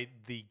 Although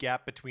the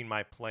gap between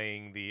my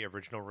playing the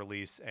original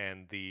release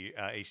and the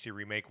HD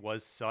remake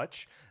was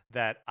such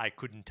that I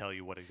couldn't tell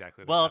you what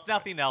exactly. Well, if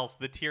nothing else,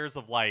 the Tears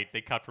of Light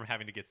they cut from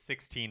having to get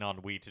 16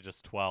 on Wii to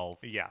just 12.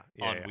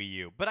 On Wii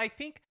U. But I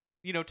think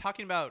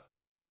talking about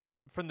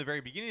from the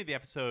very beginning of the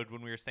episode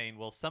when we were saying,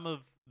 well, some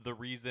of the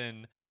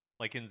reason,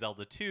 like in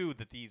Zelda 2,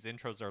 that these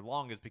intros are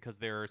long is because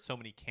there are so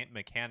many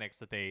mechanics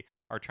that they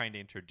are trying to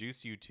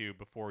introduce you to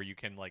before you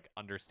can like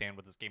understand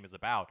what this game is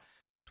about.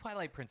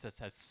 Twilight Princess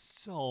has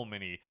so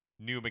many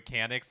new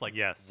mechanics, like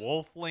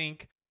Wolf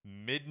Link,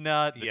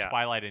 Midna, the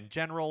Twilight in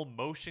general,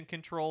 motion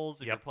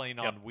controls if you're playing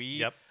on Wii.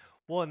 Yep.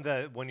 Well,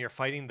 and when you're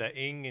fighting the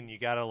Ing and you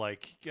gotta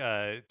like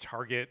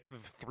target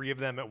 3 of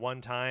them at one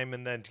time,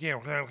 and then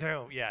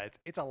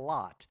it's a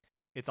lot.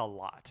 It's a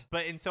lot.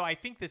 And so I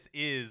think this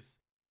is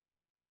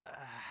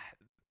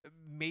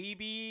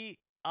maybe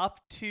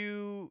up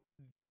to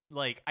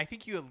like I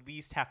think you at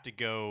least have to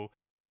go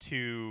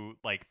to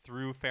like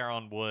through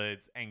Faron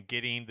Woods and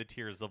getting the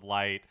Tears of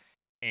Light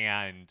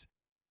and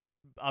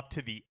up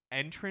to the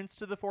entrance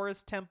to the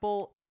Forest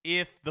Temple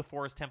if the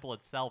Forest Temple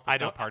itself is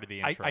not part of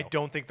the intro. I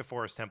don't think the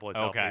Forest Temple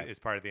itself is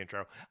part of the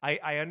intro.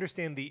 I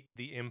understand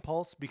the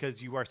impulse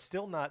because you are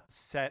still not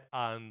set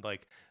on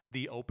like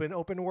the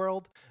open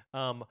world.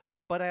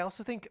 But I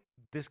also think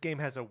this game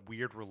has a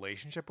weird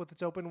relationship with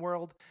its open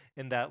world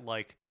in that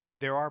like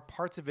there are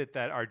parts of it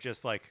that are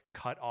just like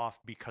cut off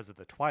because of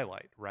the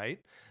Twilight, right?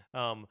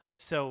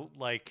 So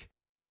like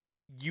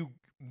you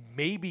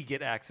maybe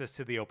get access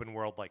to the open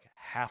world like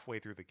halfway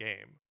through the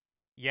game.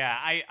 Yeah,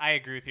 I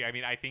agree with you. I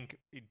mean, I think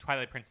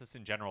Twilight Princess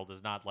in general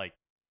does not like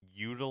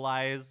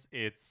utilize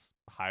its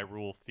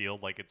Hyrule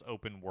field, like its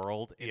open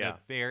world, in Yeah.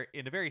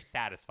 a very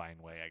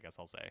satisfying way, I guess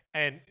I'll say.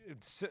 And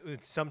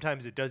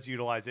sometimes it does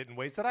utilize it in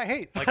ways that I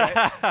hate, like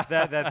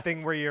that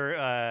thing where you're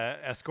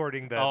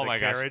escorting the, oh the my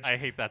carriage. gosh, I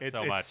hate that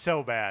so much. It's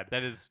so bad.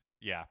 That is,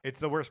 yeah. It's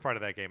the worst part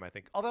of that game, I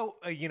think. Although,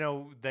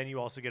 then you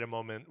also get a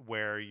moment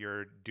where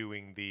you're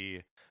doing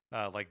the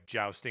like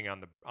jousting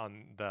on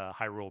the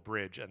Hyrule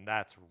Bridge, and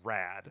that's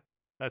rad.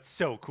 That's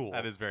so cool.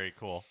 That is very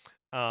cool.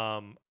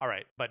 All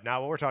right, but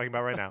not what we're talking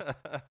about right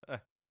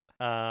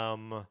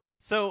now.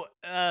 So,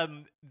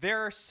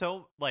 there are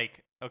so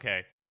like,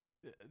 okay,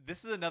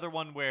 this is another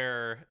one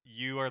where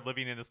you are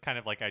living in this kind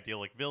of like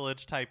idyllic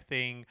village type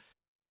thing.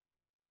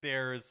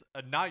 There's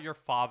not your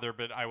father,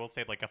 but I will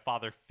say like a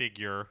father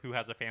figure who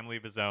has a family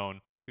of his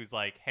own, who's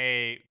like,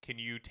 hey, can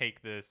you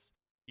take this,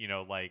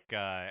 like,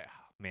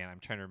 man, I'm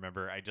trying to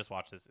remember. I just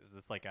watched this. Is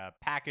this like a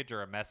package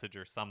or a message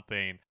or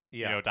something,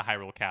 Yeah. to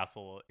Hyrule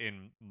Castle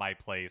in my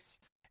place?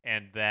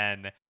 And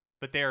then,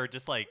 but they're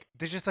just like,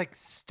 There's just like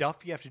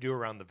stuff you have to do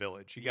around the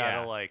village. You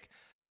gotta Yeah. like,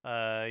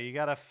 you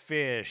gotta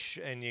fish,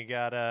 and you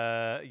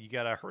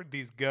gotta herd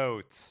these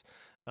goats,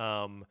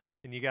 and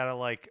you gotta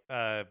like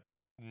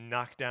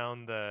knock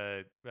down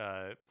the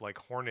like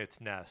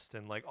hornet's nest,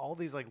 and like all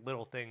these like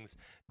little things,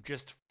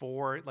 just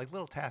for like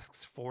little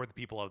tasks for the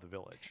people of the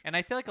village. and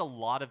I feel like a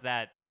lot of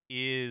that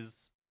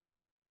is,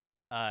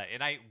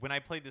 and when I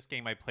played this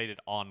game, I played it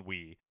on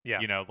Wii.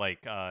 Yeah.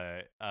 Like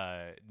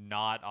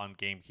not on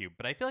GameCube.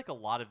 But I feel like a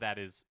lot of that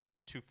is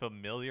to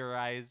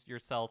familiarize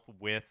yourself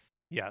with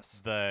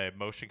Yes. the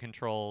motion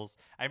controls.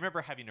 I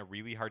remember having a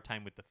really hard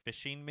time with the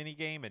fishing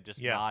minigame and just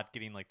Yeah. not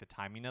getting like the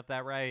timing of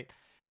that right.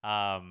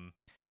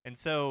 And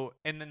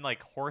then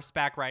like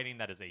horseback riding,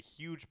 that is a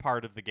huge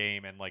part of the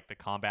game, and like the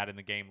combat in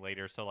the game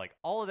later. So like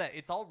all of that,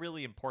 it's all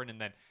really important.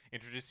 And then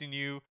introducing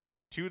you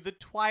to the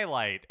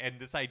Twilight and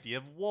this idea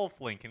of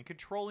Wolf Link and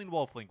controlling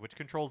Wolf Link, which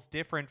controls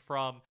different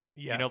from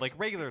Yes. like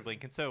regular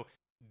Link. And so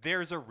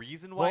there's a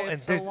reason why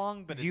it's so there's-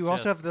 long, but you it's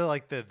also just,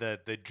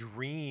 have the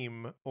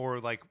dream, or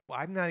like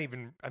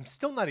I'm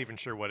still not even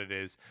sure what it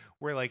is,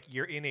 where like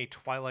you're in a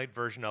Twilight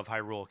version of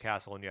Hyrule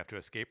Castle and you have to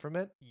escape from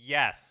it.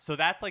 yes. So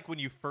that's like when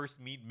you first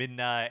meet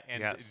Midna,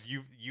 and Yes.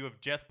 you have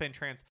just been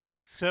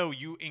so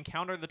you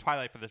encounter the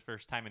Twilight for the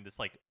first time, and this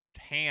like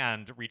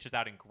hand reaches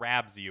out and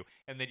grabs you,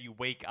 and then you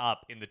wake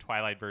up in the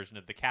Twilight version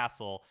of the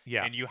castle.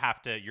 Yeah. And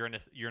you're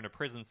in a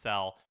prison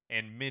cell,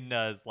 and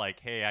Midna's like,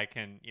 hey, I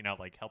can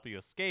like help you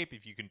escape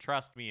if you can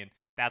trust me, and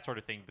that sort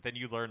of thing. But then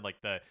you learn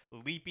like the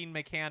leaping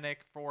mechanic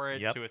for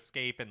it Yep. to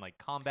escape, and like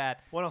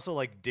combat. Well, and also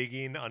like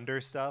digging under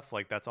stuff,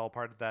 like that's all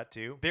part of that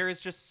too. There is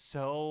just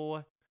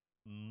so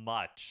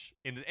much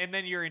and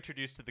then you're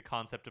introduced to the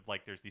concept of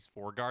like there's these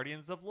 4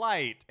 guardians of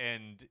light,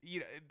 and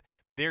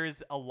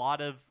there's a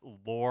lot of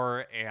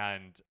lore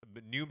and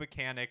new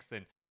mechanics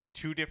and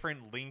 2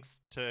 different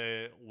links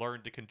to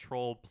learn to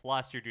control,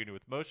 plus you're doing it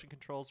with motion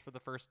controls for the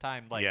first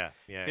time. Like, yeah.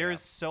 there's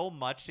so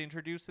much to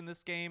introduce in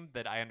this game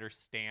that I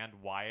understand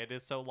why it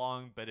is so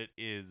long, but it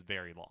is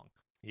very long.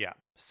 Yeah.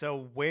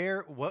 So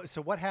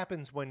what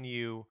happens when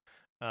you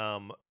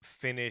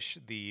finish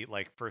the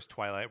like first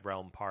Twilight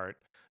Realm part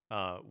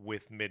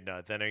with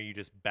Midna? Then are you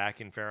just back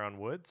in Faron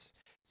Woods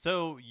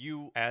So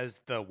you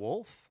as the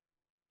wolf?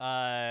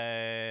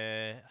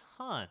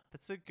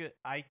 that's a good,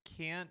 I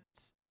can't.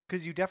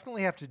 Because you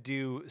definitely have to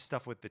do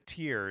stuff with the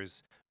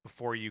tiers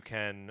before you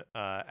can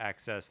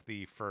access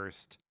the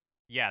first.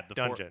 Yeah, the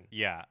Dungeon.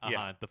 Yeah,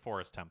 Yeah. the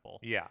Forest Temple.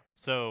 Yeah.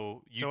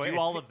 So you So do I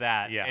all thi- of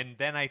that, yeah. and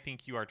then I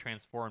think you are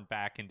transformed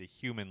back into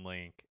Human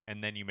Link,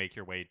 and then you make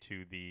your way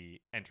to the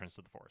entrance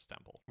to the Forest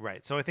Temple.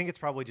 Right. So I think it's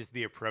probably just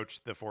the approach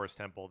to the Forest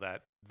Temple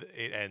that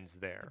it ends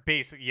there.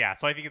 Basically, yeah.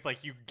 So I think it's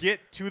like you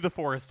get to the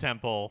Forest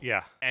Temple,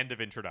 Yeah. end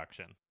of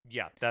introduction.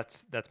 Yeah.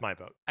 That's my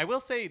vote. I will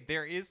say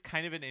there is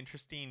kind of an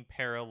interesting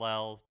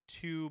parallel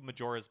to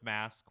Majora's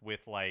Mask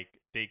with like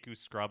Deku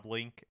Scrub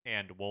Link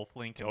and Wolf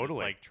Link, and this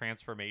Totally. like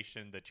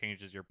transformation that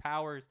changes your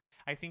powers.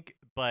 I think,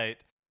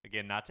 but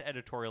again, not to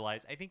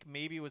editorialize, I think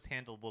maybe it was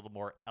handled a little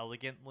more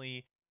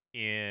elegantly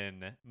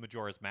in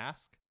Majora's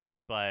Mask,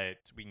 but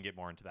we can get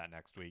more into that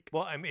next week.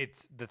 Well, I mean,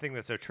 it's the thing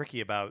that's so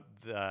tricky about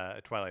the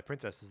Twilight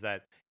Princess is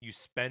that you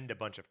spend a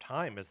bunch of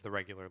time as the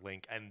regular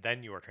Link, and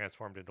then you are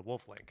transformed into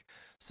Wolf Link.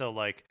 So,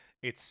 like,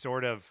 it's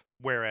sort of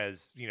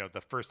whereas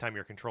the first time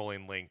you're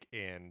controlling Link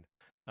in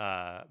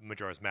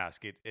Majora's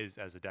Mask, it is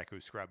as a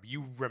Deku Scrub.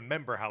 You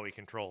remember how he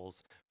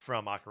controls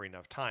from Ocarina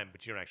of Time,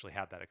 but you don't actually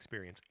have that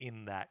experience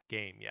in that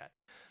game yet.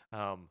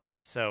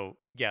 So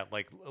yeah,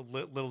 like a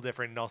little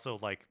different, and also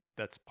like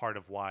that's part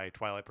of why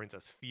Twilight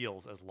Princess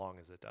feels as long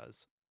as it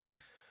does.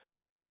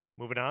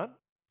 Moving on,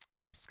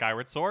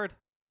 Skyward Sword.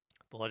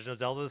 The Legend of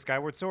Zelda: The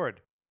Skyward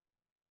Sword.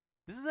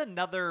 This is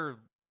another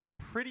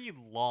pretty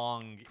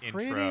long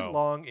Pretty intro.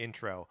 long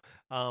intro,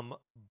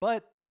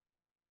 but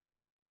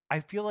I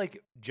feel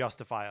like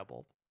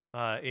justifiable.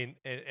 In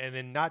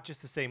not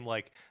just the same,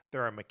 like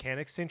there are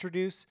mechanics to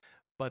introduce,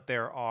 but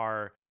there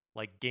are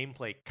like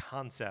gameplay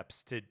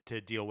concepts to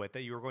deal with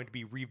that you are going to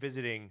be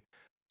revisiting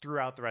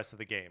throughout the rest of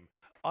the game.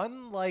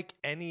 Unlike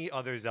any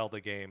other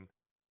Zelda game,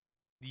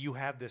 you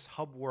have this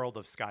hub world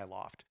of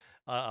Skyloft,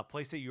 a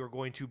place that you're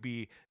going to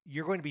be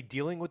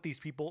dealing with these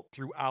people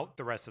throughout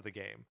the rest of the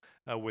game,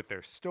 with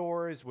their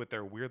stores, with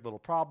their weird little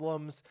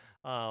problems,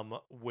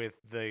 with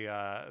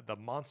the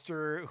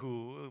monster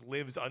who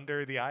lives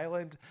under the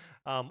island.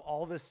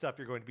 All this stuff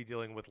you're going to be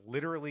dealing with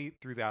literally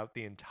throughout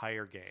the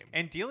entire game.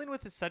 And dealing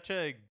with is such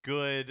a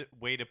good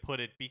way to put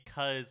it,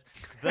 because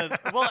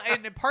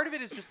and part of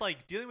it is just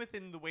like dealing with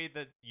in the way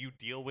that you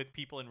deal with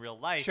people in real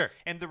life. Sure.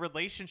 And the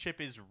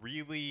relationship is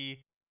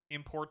really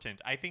important.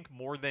 I think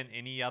more than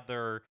any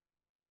other,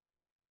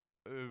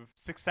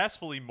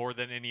 successfully more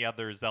than any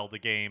other Zelda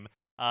game,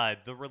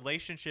 the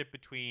relationship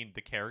between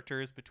the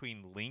characters,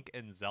 between Link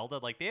and Zelda,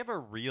 like they have a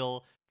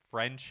real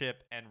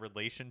friendship and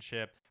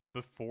relationship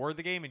before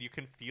the game, and you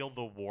can feel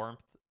the warmth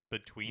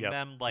between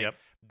them. Like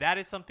that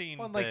is something.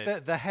 Well,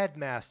 like the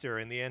headmaster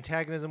and the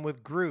antagonism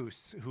with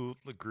Groose, who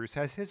Groose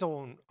has his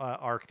own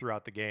arc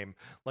throughout the game.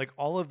 Like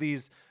all of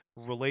these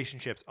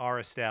relationships are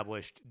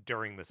established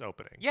during this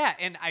opening. Yeah,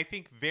 and I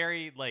think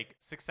very like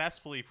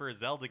successfully for a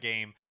Zelda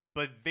game,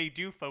 but they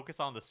do focus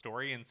on the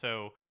story, and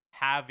so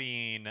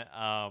having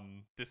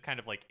this kind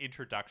of like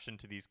introduction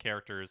to these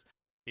characters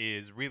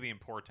is really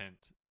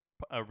important,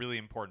 a really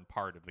important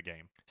part of the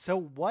game. So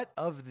what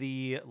of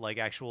the like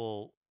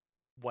actual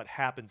what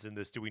happens in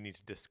this do we need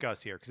to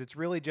discuss here? Because it's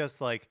really just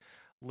like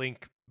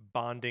Link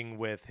bonding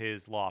with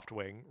his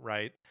Loftwing,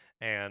 right?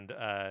 And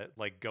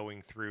like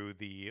going through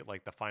the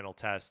final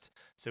test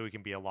so he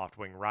can be a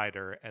Loftwing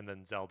rider, and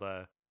then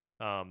Zelda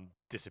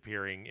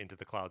disappearing into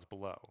the clouds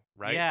below,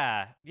 right?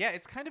 Yeah,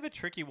 it's kind of a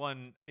tricky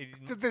one.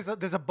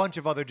 There's a bunch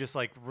of other just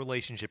like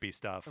relationshipy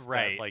stuff,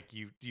 right? Like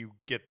you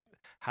get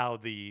how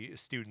the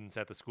students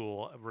at the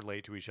school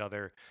relate to each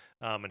other,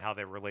 and how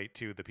they relate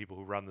to the people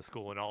who run the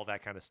school and all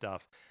that kind of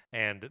stuff,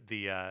 and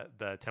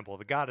the Temple of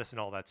the Goddess and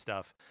all that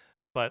stuff.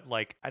 But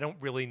like, I don't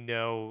really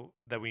know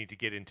that we need to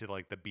get into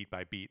like the beat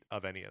by beat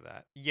of any of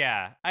that.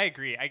 Yeah, I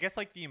agree. I guess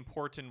like the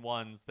important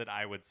ones that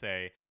I would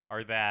say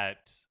are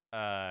that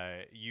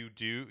you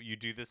do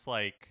this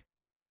like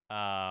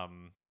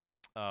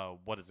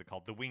what is it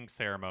called? The wing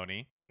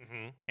ceremony.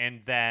 Mm-hmm.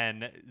 And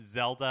then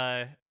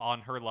Zelda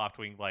on her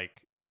Loftwing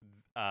like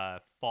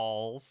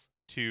falls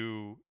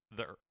to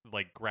the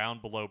like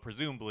ground below,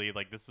 presumably.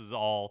 Like this is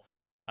all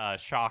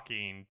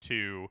shocking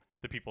to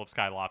the people of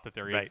Skyloft that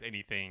there is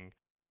anything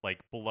like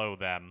below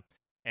them.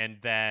 And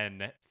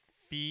then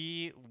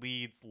Fi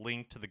leads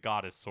Link to the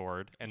Goddess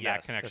Sword, and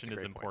that connection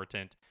is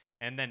important.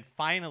 And then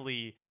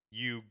finally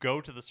you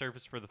go to the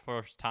surface for the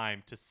first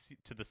time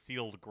to the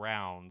sealed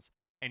grounds,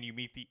 and you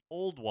meet the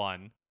Old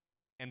One.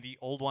 And the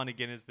Old One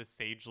again is the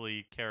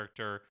sagely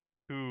character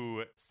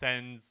who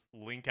sends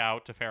Link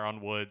out to Faron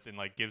Woods and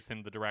like gives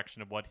him the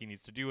direction of what he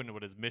needs to do and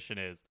what his mission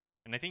is.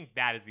 And I think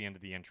that is the end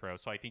of the intro.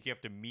 So I think you have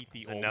to meet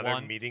the Old One.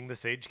 Another meeting the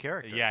sage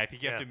character. Yeah, I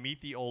think you have to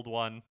meet the Old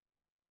One.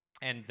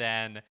 And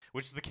then,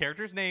 which is the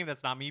character's name,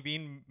 that's not me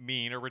being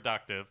mean or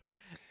reductive.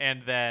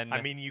 And then, I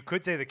mean, you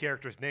could say the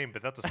character's name,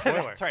 but that's a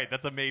spoiler. That's right.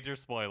 That's a major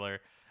spoiler.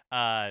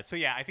 So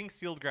yeah, I think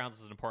Sealed Grounds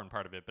is an important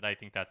part of it, but I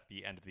think that's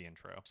the end of the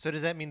intro. So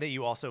does that mean that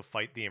you also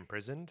fight the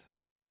imprisoned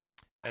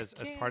as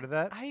part of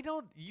that?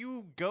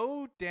 You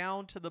go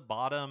down to the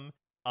bottom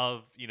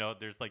of,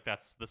 there's like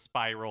that's the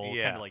spiral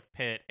kind of like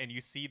pit, and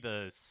you see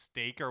the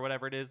stake or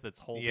whatever it is that's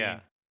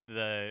holding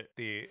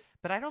the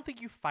but I don't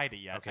think you fight it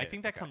yet. Okay, I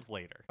think that comes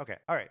later. Okay.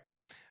 All right.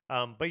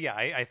 But yeah,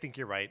 I think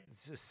you're right.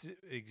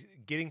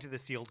 Getting to the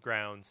sealed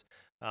grounds,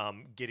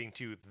 getting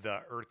to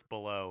the earth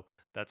below,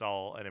 that's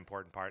all an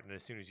important part. And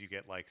as soon as you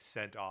get like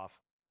sent off,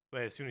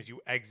 as soon as you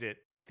exit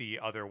the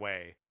other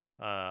way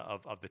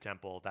of the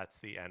temple, that's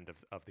the end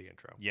of the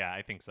intro. Yeah,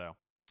 I think so.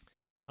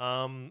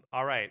 All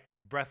right.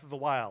 Breath of the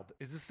Wild.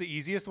 Is this the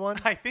easiest one?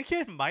 I think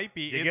it might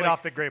be. You get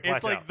off the Great Plateau.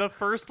 It's like the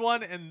first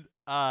one and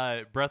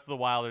Breath of the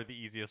Wild are the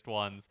easiest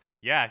ones.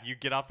 Yeah, you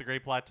get off the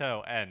Great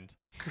Plateau. End.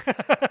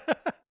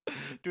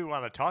 Do we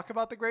want to talk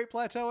about the Great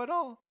Plateau at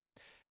all?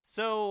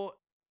 So,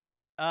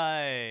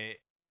 I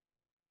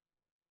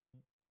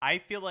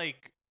feel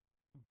like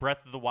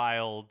Breath of the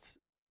Wild,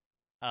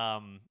 I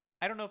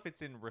don't know if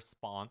it's in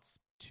response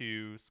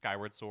to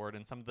Skyward Sword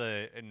and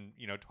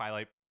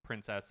Twilight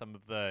Princess, some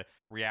of the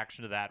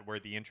reaction to that where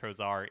the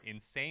intros are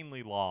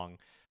insanely long,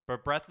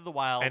 but Breath of the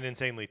Wild and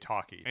insanely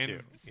talky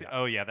too. Yeah.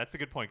 Oh yeah, that's a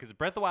good point, because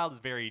Breath of the Wild is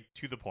very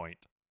to the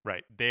point.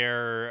 Right.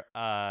 They're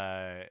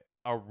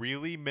a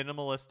really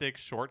minimalistic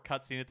short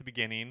cutscene at the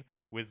beginning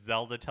with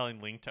Zelda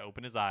telling Link to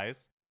open his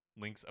eyes.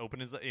 Link's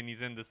and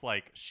he's in this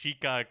like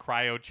Sheikah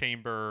cryo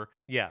chamber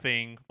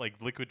thing, like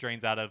liquid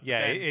drains out of.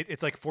 Yeah,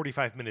 it's like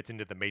 45 minutes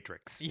into the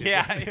Matrix.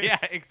 Yeah,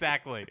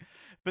 exactly.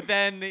 But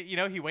then,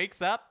 he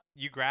wakes up,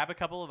 you grab a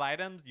couple of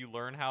items, you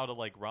learn how to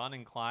like run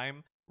and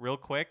climb real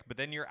quick, but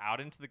then you're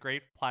out into the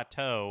Great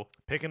Plateau.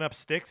 Picking up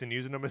sticks and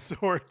using them as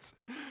swords.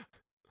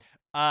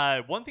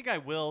 One thing I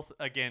will,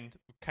 again,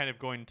 kind of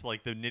going to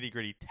like the nitty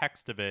gritty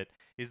text of it,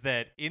 is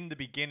that in the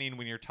beginning,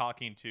 when you're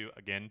talking to,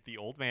 again, the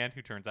old man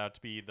who turns out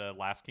to be the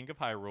last king of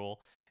Hyrule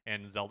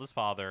and Zelda's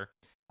father,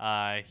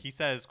 he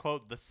says,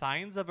 quote, "The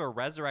signs of a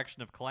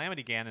resurrection of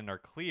Calamity Ganon are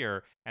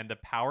clear, and the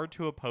power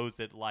to oppose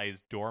it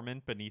lies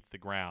dormant beneath the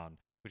ground,"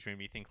 which made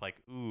me think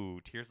like,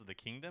 ooh, Tears of the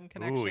Kingdom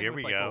connection here with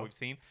we like go. what we've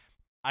seen.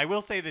 I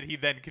will say that he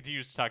then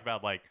continues to talk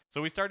about like,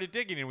 so we started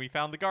digging and we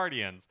found the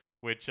Guardians,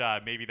 which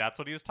maybe that's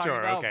what he was talking Sure,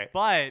 about. okay.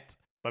 But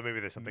maybe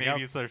there's something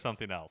maybe else. there's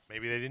something else.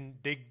 Maybe they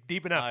didn't dig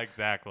deep enough.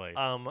 Exactly.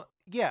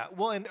 Yeah.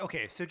 Well, and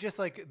okay, so just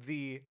like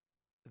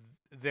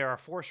there are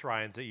 4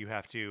 shrines that you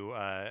have to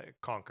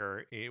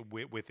conquer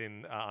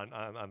within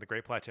on the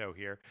Great Plateau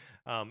here,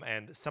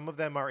 and some of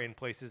them are in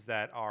places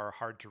that are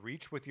hard to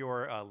reach with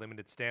your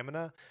limited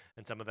stamina,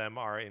 and some of them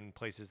are in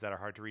places that are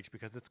hard to reach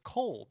because it's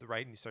cold,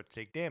 right? And you start to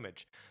take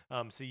damage.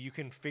 So you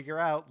can figure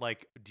out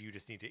like, do you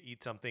just need to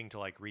eat something to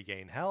like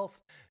regain health?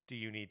 Do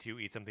you need to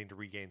eat something to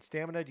regain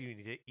stamina? Do you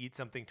need to eat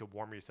something to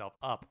warm yourself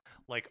up?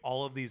 Like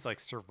all of these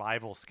like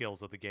survival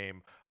skills of the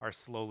game are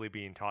slowly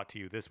being taught to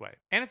you this way.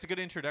 And it's a good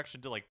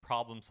introduction to like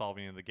problem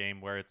solving in the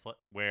game, where it's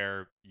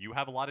where you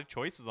have a lot of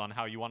choices on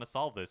how you want to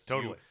solve this.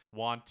 Totally. Do you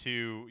want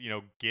to,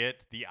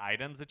 get the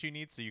items that you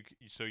need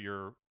so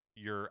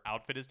your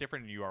outfit is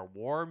different and you are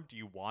warm? Do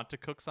you want to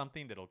cook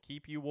something that'll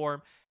keep you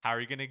warm? How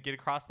are you going to get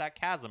across that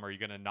chasm? Are you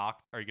going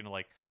to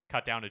like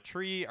cut down a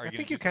tree? I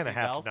think you kind of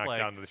have to knock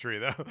down the tree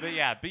though. But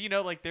yeah,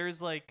 like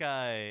there's like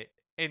and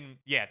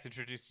yeah, it's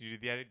introduced you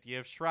to the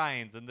idea of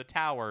shrines and the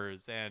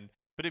towers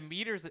but it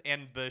meters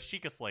and the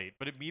Sheikah Slate,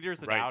 but it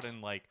meters it out in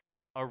like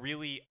a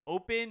really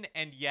open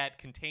and yet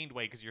contained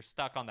way because you're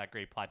stuck on that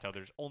Great Plateau.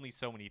 There's only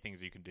so many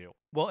things you can do.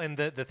 Well, and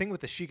the thing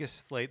with the Sheikah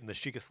Slate and the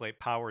Sheikah Slate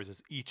powers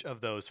is each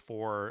of those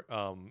 4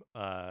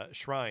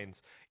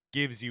 shrines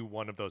gives you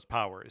one of those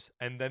powers,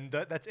 and then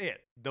that's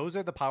it. Those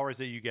are the powers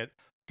that you get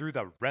through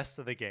the rest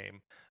of the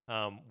game,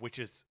 which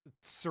is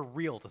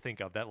surreal to think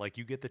of, that like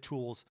you get the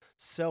tools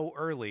so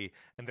early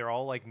and they're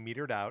all like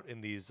metered out in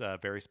these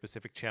very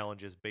specific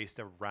challenges based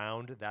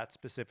around that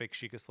specific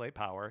Sheikah Slate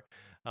power.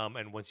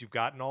 And once you've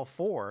gotten all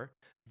 4,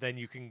 then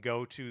you can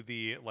go to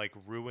the like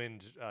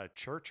ruined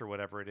church or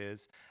whatever it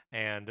is,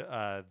 and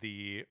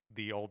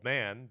the old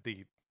man,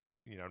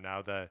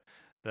 now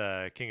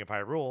the King of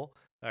Hyrule,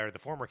 or the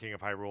former King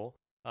of Hyrule,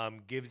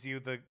 gives you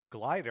the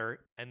glider,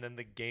 and then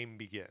the game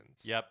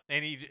begins. Yep.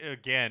 And he,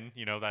 again,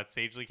 that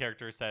sagely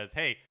character says,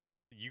 hey,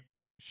 you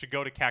should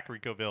go to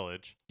Kakariko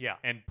Village. Yeah.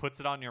 And puts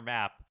it on your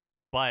map,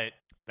 but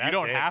you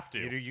don't have to.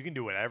 You can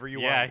do whatever you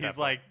want. Yeah, he's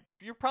like,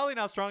 you're probably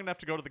not strong enough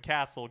to go to the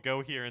castle.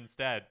 Go here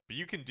instead. But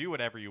you can do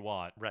whatever you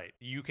want. Right.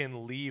 You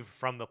can leave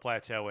from the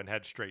plateau and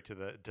head straight to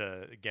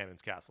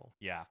Ganon's castle.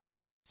 Yeah.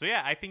 So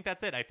yeah, I think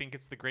that's it. I think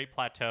it's the Great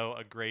Plateau,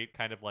 a great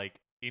kind of like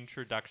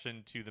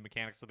introduction to the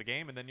mechanics of the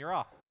game, and then you're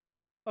off.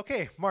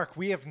 Okay, Mark,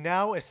 we have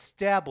now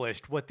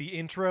established what the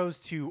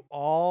intros to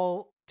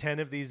all 10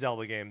 of these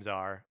Zelda games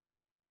are.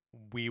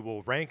 We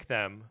will rank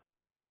them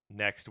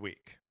next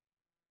week.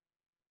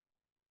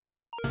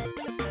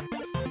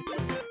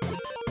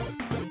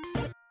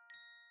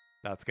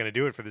 That's going to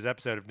do it for this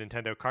episode of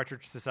Nintendo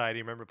Cartridge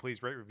Society. Remember,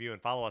 please rate, review,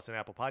 and follow us on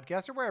Apple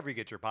Podcasts or wherever you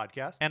get your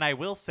podcasts. And I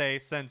will say,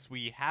 since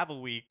we have a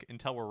week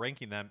until we're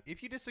ranking them,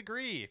 if you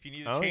disagree, if you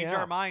need to change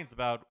our minds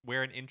about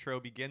where an intro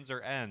begins or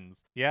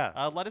ends,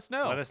 let us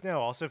know. Let us know.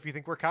 Also, if you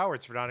think we're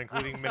cowards for not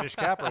including Minish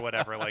Cap or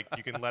whatever, like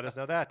you can let us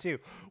know that too.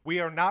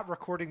 We are not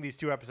recording these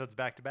 2 episodes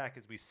back to back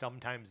as we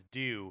sometimes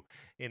do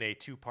in a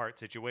 2-part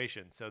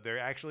situation. So there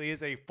actually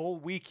is a full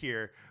week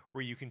here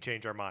where you can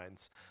change our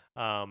minds.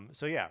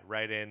 So yeah,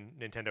 write in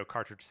Nintendo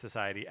Cartridge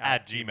Society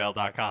at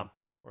gmail.com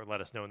or let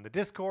us know in the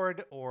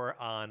Discord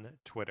or on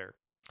Twitter.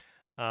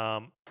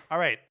 All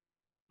right.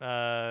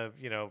 I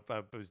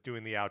was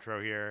doing the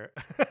outro here.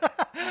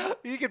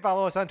 You can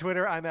follow us on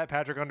Twitter. I'm at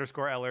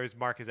Patrick_Ellers.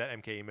 Mark is at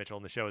MKE Mitchell,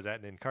 and the show is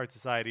at Cart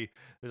Society.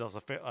 There's also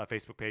a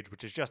Facebook page,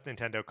 which is just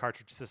Nintendo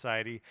Cartridge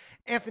Society.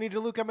 Anthony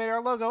DeLuca made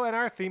our logo, and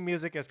our theme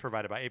music is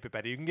provided by 8-Bit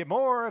Betty. You can get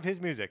more of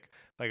his music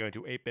by going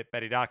to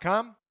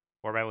 8bitbetty.com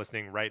or by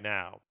listening right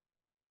now.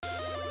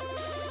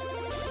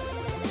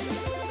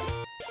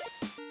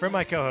 From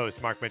my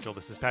co-host, Mark Mitchell,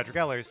 this is Patrick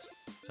Ellers,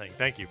 saying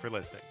thank you for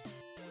listening.